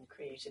have been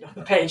created on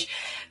the page.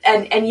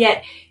 And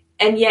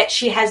yet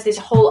she has this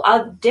whole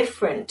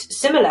different,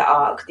 similar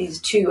arc,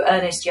 these two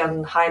earnest,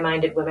 young,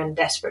 high-minded women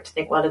desperate to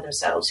think well of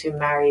themselves who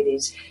marry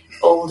these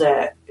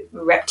older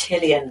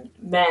reptilian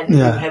men who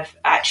have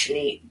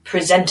actually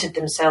presented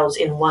themselves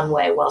in one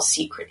way while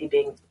secretly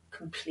being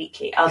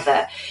completely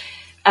other.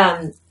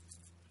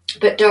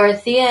 But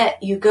Dorothea,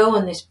 you go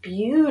on this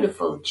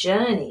beautiful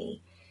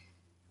journey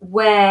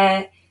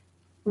where,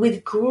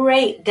 with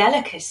great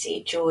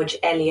delicacy, George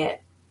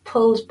Eliot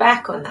pulls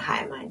back on the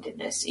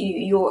high-mindedness.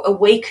 You're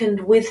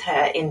awakened with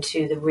her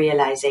into the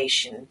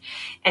realization.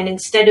 And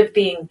instead of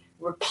being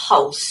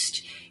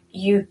repulsed,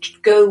 you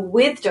go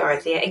with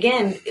Dorothea,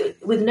 again,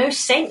 with no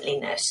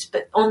saintliness,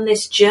 but on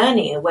this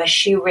journey where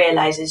she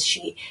realizes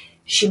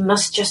she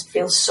must just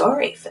feel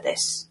sorry for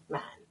this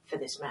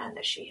man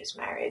that she has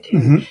married,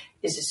 who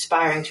is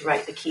aspiring to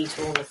write the key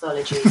to all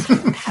mythologies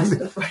and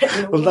hasn't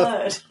written a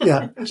word.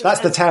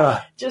 That's the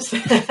terror. Just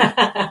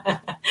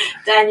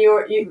Dan,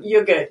 you're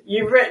good.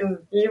 You've written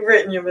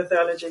your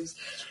mythologies,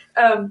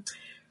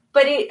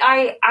 but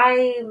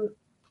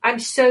I'm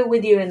so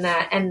with you in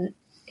that. And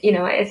you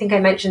know, I think I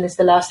mentioned this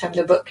the last time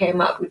the book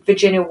came up.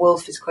 Virginia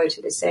Woolf is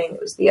quoted as saying it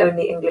was the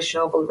only English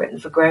novel written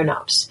for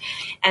grown-ups,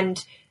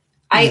 and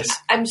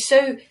I'm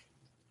so.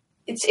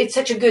 It's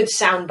such a good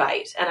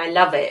soundbite, and I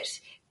love it.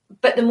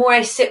 But the more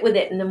I sit with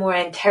it and the more I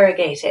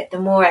interrogate it, the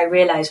more I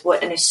realize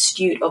what an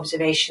astute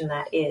observation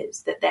that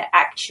is, that there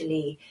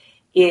actually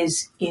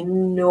is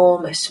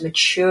enormous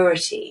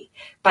maturity.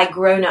 By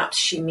grown-ups,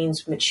 she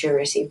means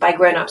maturity. By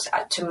grown-ups,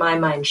 to my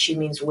mind, she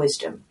means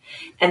wisdom.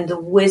 And the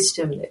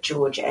wisdom that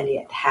George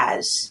Eliot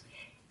has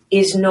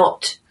is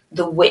not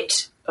the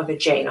wit of a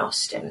Jane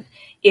Austen,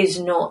 is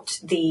not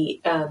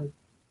the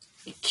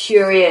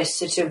curious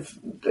sort of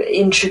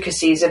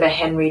intricacies of a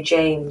Henry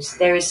James,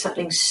 there is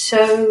something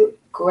so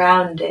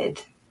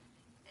grounded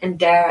and,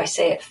 dare I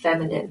say it,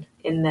 feminine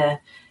in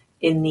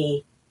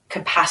the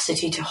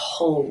capacity to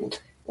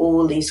hold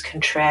all these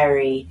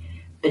contrary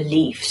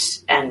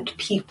beliefs and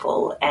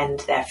people and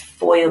their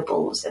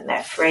foibles and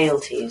their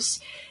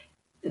frailties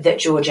that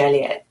George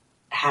Eliot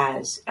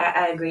has.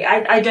 I agree.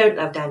 I don't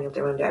love Daniel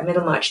Deronda.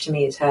 Middlemarch to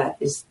me is the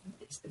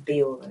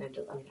be all and end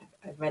all. I mean,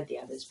 I've read the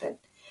others, but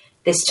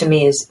this to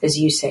me is, as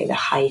you say, the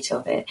height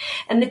of it.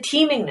 And the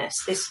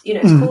teemingness, this,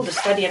 it's called A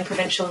Study in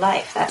Provincial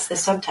Life. That's the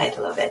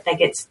subtitle of it.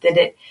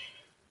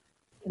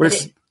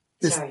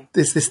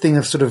 This thing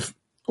of sort of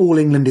all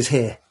England is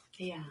here,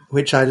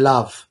 which I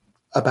love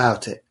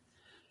about it.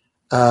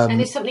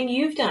 And it's something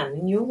you've done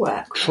in your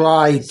work.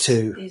 Tried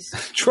to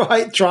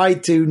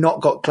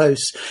not got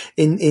close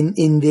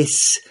in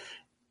this,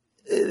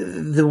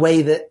 the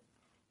way that,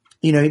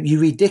 you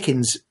read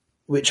Dickens,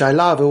 which I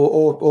love,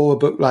 or a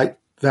book like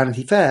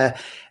Vanity Fair,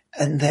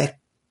 and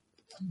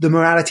the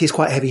morality is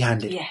quite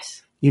heavy-handed.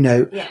 Yes.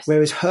 Yes.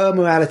 Whereas her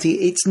morality,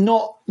 it's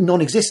not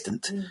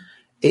non-existent.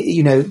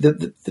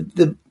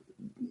 The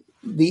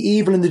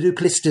evil and the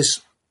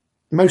duplicitous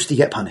mostly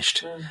get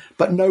punished,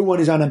 but no one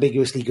is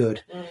unambiguously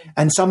good.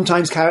 And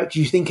sometimes characters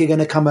you think are going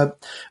to come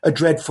a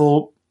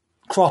dreadful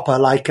cropper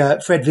like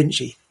Fred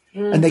Vinci,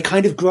 and they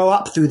kind of grow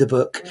up through the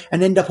book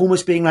and end up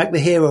almost being like the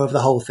hero of the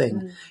whole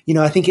thing.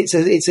 I think it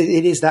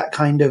is that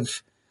kind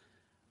of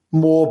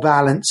more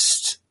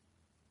balanced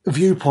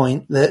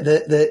viewpoint that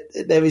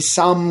there is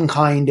some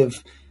kind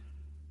of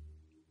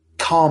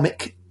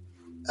karmic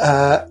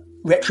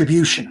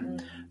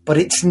retribution, but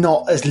it's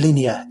not as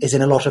linear as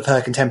in a lot of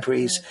her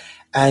contemporaries.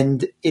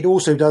 And it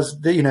also does,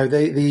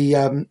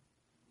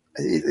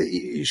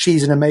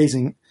 she's an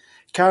amazing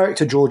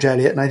character, George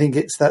Eliot. And I think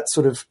it's that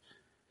sort of,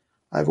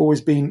 I've always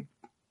been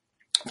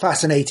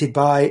fascinated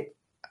by,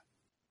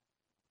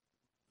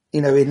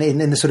 in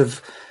the sort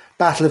of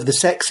battle of the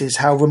sexes,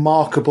 how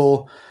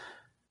remarkable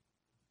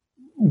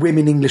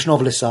women English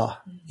novelists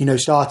are,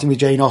 starting with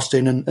Jane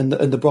Austen and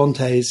the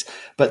Brontes,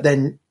 but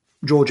then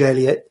George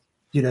Eliot,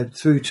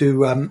 through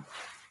to,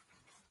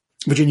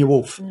 Virginia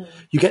Woolf.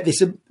 You get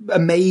this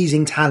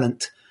amazing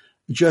talent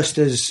just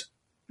as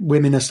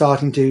women are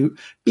starting to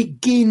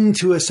begin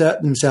to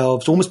assert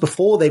themselves, almost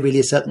before they really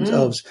assert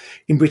themselves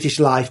in British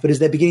life, but as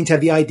they're beginning to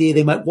have the idea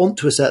they might want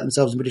to assert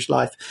themselves in British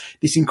life,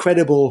 this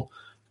incredible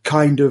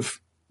kind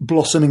of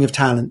blossoming of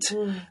talent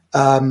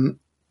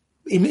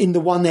in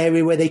the one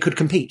area where they could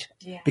compete,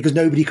 because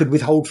nobody could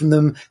withhold from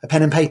them a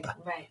pen and paper.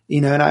 Right.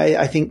 And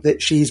I think that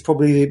she's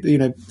probably,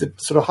 the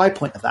sort of high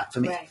point of that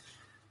for me. Right.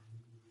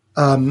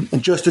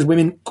 And just as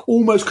women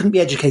almost couldn't be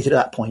educated at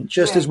that point,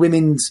 just as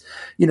women's,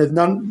 they've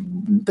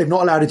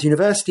not allowed into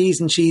universities,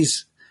 and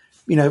she's,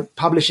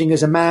 publishing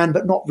as a man,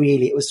 but not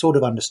really. It was sort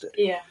of understood.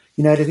 Yeah.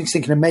 I think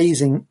an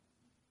amazing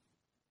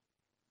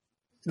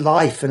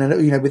life,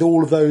 and with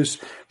all of those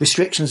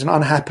restrictions, and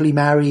unhappily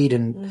married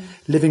and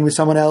living with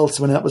someone else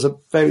when that was a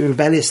very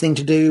rebellious thing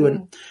to do,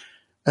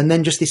 and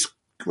then just this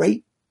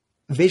great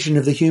vision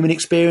of the human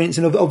experience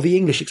and of the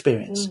English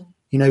experience.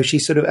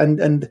 She's sort of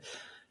and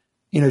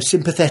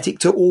sympathetic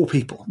to all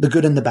people, the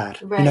good and the bad.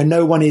 Right.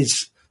 No one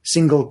is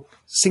single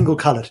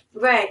coloured.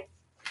 Right.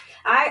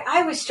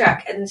 I was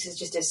struck, and this is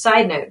just a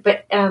side note,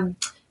 but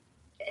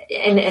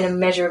in a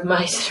measure of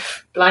my sort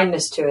of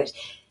blindness to it,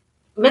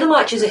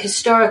 Middlemarch is a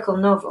historical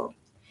novel,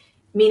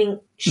 meaning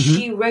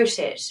she wrote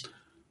it.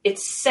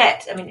 It's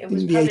set, it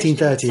was published in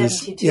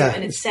 1872,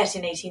 and it's set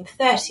in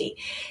 1830.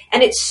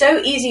 And it's so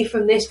easy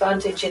from this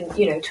vantage in,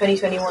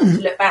 2021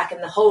 to look back,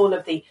 and the whole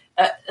of the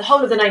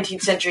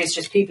 19th century is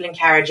just people in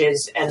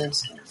carriages, and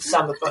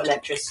some have got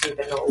electricity,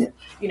 but not all,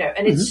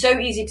 and it's so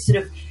easy to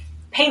sort of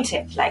paint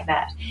it like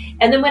that.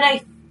 And then when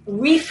I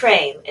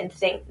reframe and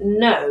think,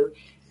 no,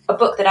 a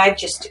book that I've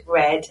just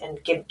read and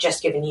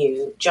just given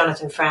you,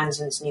 Jonathan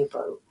Franzen's new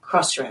book,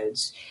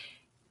 Crossroads,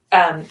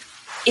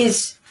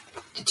 is,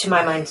 to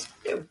my mind,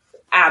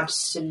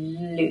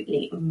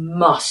 absolutely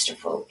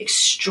masterful,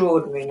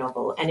 extraordinary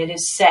novel, and it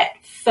is set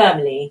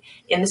firmly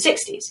in the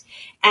 60s,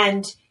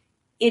 and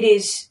it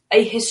is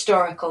a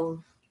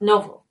historical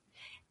novel,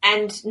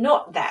 and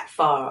not that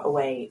far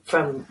away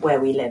from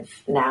where we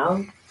live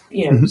now.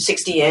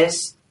 60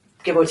 years,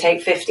 give or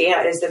take 50,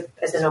 as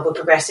the novel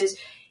progresses,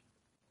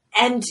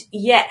 and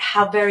yet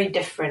how very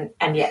different,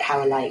 and yet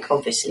how alike,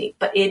 obviously.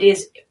 But it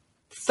is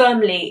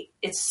firmly,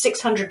 it's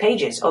 600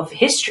 pages of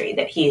history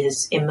that he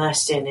is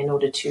immersed in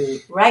order to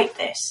write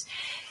this.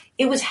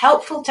 It was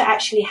helpful to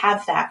actually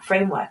have that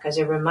framework as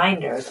a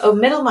reminder of,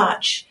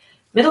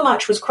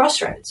 Middlemarch was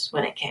Crossroads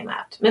when it came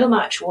out.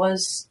 Middlemarch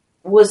was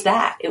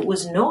that. It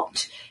was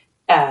not,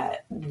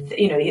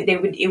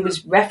 it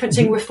was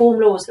referencing reform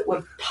laws that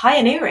were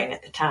pioneering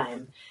at the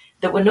time,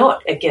 that were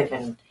not a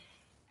given.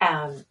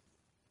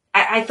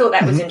 I thought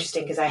that was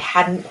interesting, because I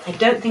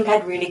don't think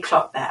I'd really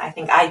clocked that. I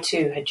think I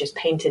too had just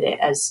painted it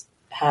as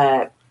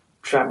her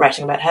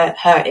writing about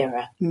her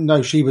era.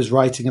 No, she was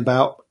writing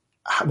about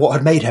what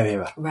had made her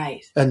era.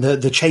 Right. And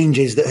the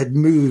changes that had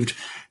moved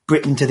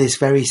Britain to this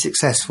very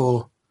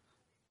successful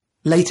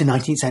later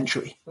 19th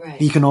century.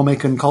 Right.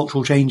 Economic and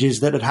cultural changes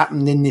that had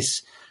happened in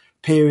this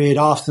period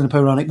after the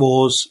Napoleonic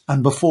Wars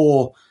and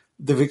before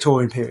the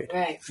Victorian period.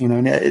 Right. You know,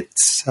 and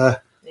it's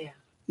a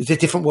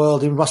different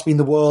world. It must be in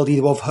the world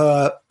either of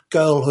her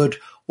girlhood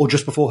or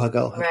just before her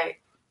girlhood. Right.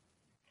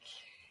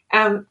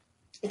 Dan,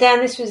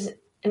 this was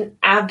an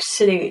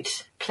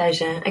absolute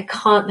pleasure. I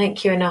can't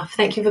thank you enough.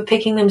 Thank you for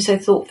picking them so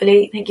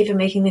thoughtfully. Thank you for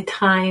making the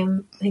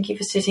time. Thank you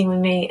for sitting with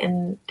me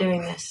and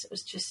doing this. It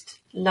was just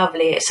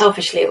lovely.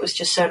 Selfishly, it was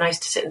just so nice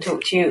to sit and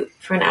talk to you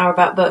for an hour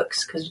about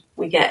books, because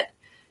we get,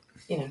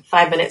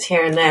 5 minutes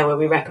here and there where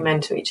we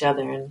recommend to each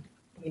other, and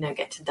we don't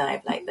get to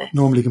dive like this.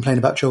 Normally complain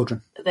about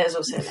children. There's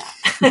also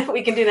that.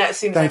 We can do that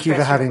soon. Thank you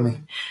for having me.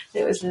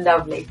 It was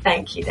lovely.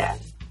 Thank you, Dan.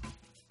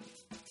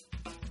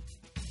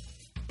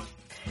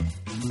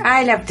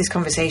 I loved this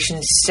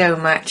conversation so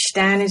much.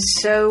 Dan is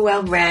so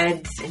well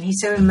read and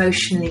he's so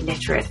emotionally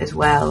literate as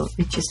well.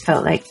 It just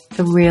felt like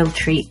a real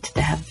treat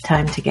to have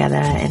time together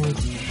and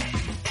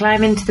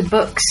climb into the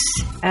books,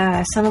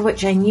 some of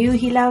which I knew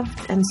he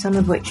loved and some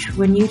of which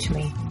were new to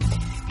me.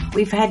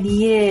 We've had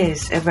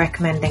years of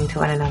recommending to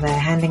one another,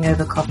 handing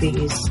over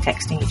copies,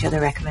 texting each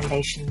other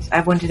recommendations.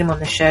 I've wanted him on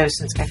the show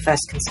since I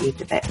first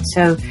conceived of it.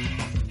 So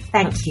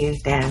thank you,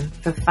 Dan,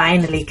 for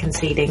finally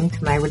conceding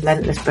to my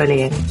relentless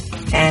bullying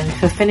and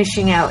for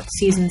finishing out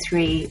Season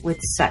 3 with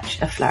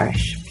such a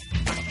flourish.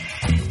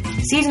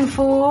 Season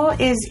 4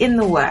 is in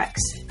the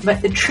works,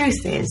 but the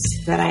truth is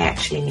that I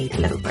actually need a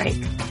little break.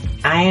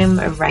 I am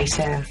a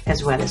writer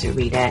as well as a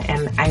reader,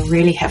 and I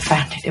really have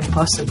found it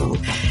impossible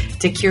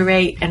to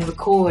curate and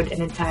record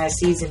an entire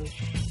season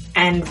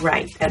and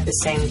write at the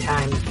same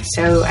time.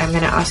 So I'm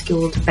going to ask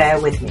you all to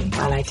bear with me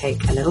while I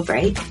take a little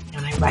break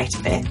and I write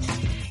a bit.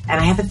 And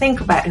I have a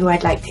think about who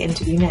I'd like to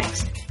interview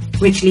next,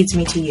 which leads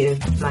me to you,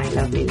 my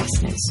lovely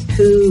listeners.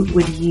 Who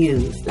would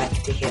you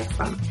like to hear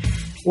from?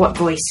 What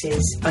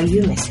voices are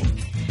you missing?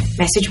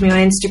 Message me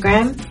on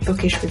Instagram,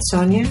 Bookish with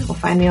Sonia, or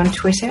find me on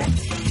Twitter,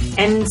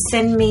 and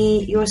send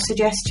me your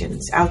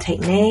suggestions. I'll take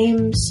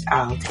names,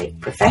 I'll take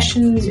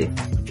professions.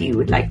 If you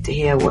would like to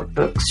hear what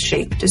books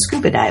shaped a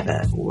scuba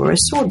diver or a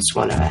sword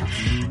swallower,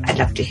 I'd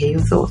love to hear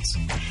your thoughts.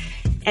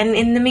 And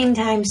in the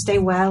meantime, stay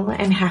well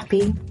and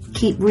happy.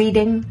 Keep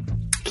reading.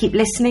 Keep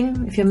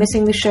listening. If you're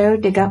missing the show,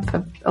 dig up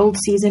an old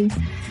season.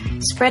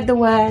 Spread the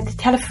word.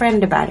 Tell a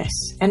friend about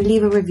us. And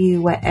leave a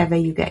review wherever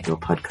you get your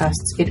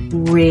podcasts. It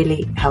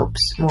really helps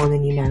more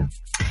than you know.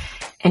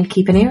 And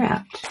keep an ear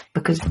out,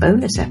 because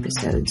bonus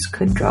episodes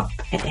could drop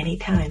at any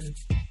time.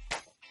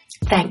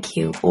 Thank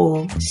you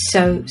all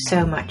so,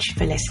 so much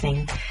for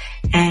listening.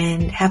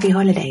 And happy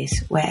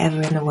holidays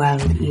wherever in the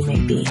world you may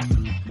be.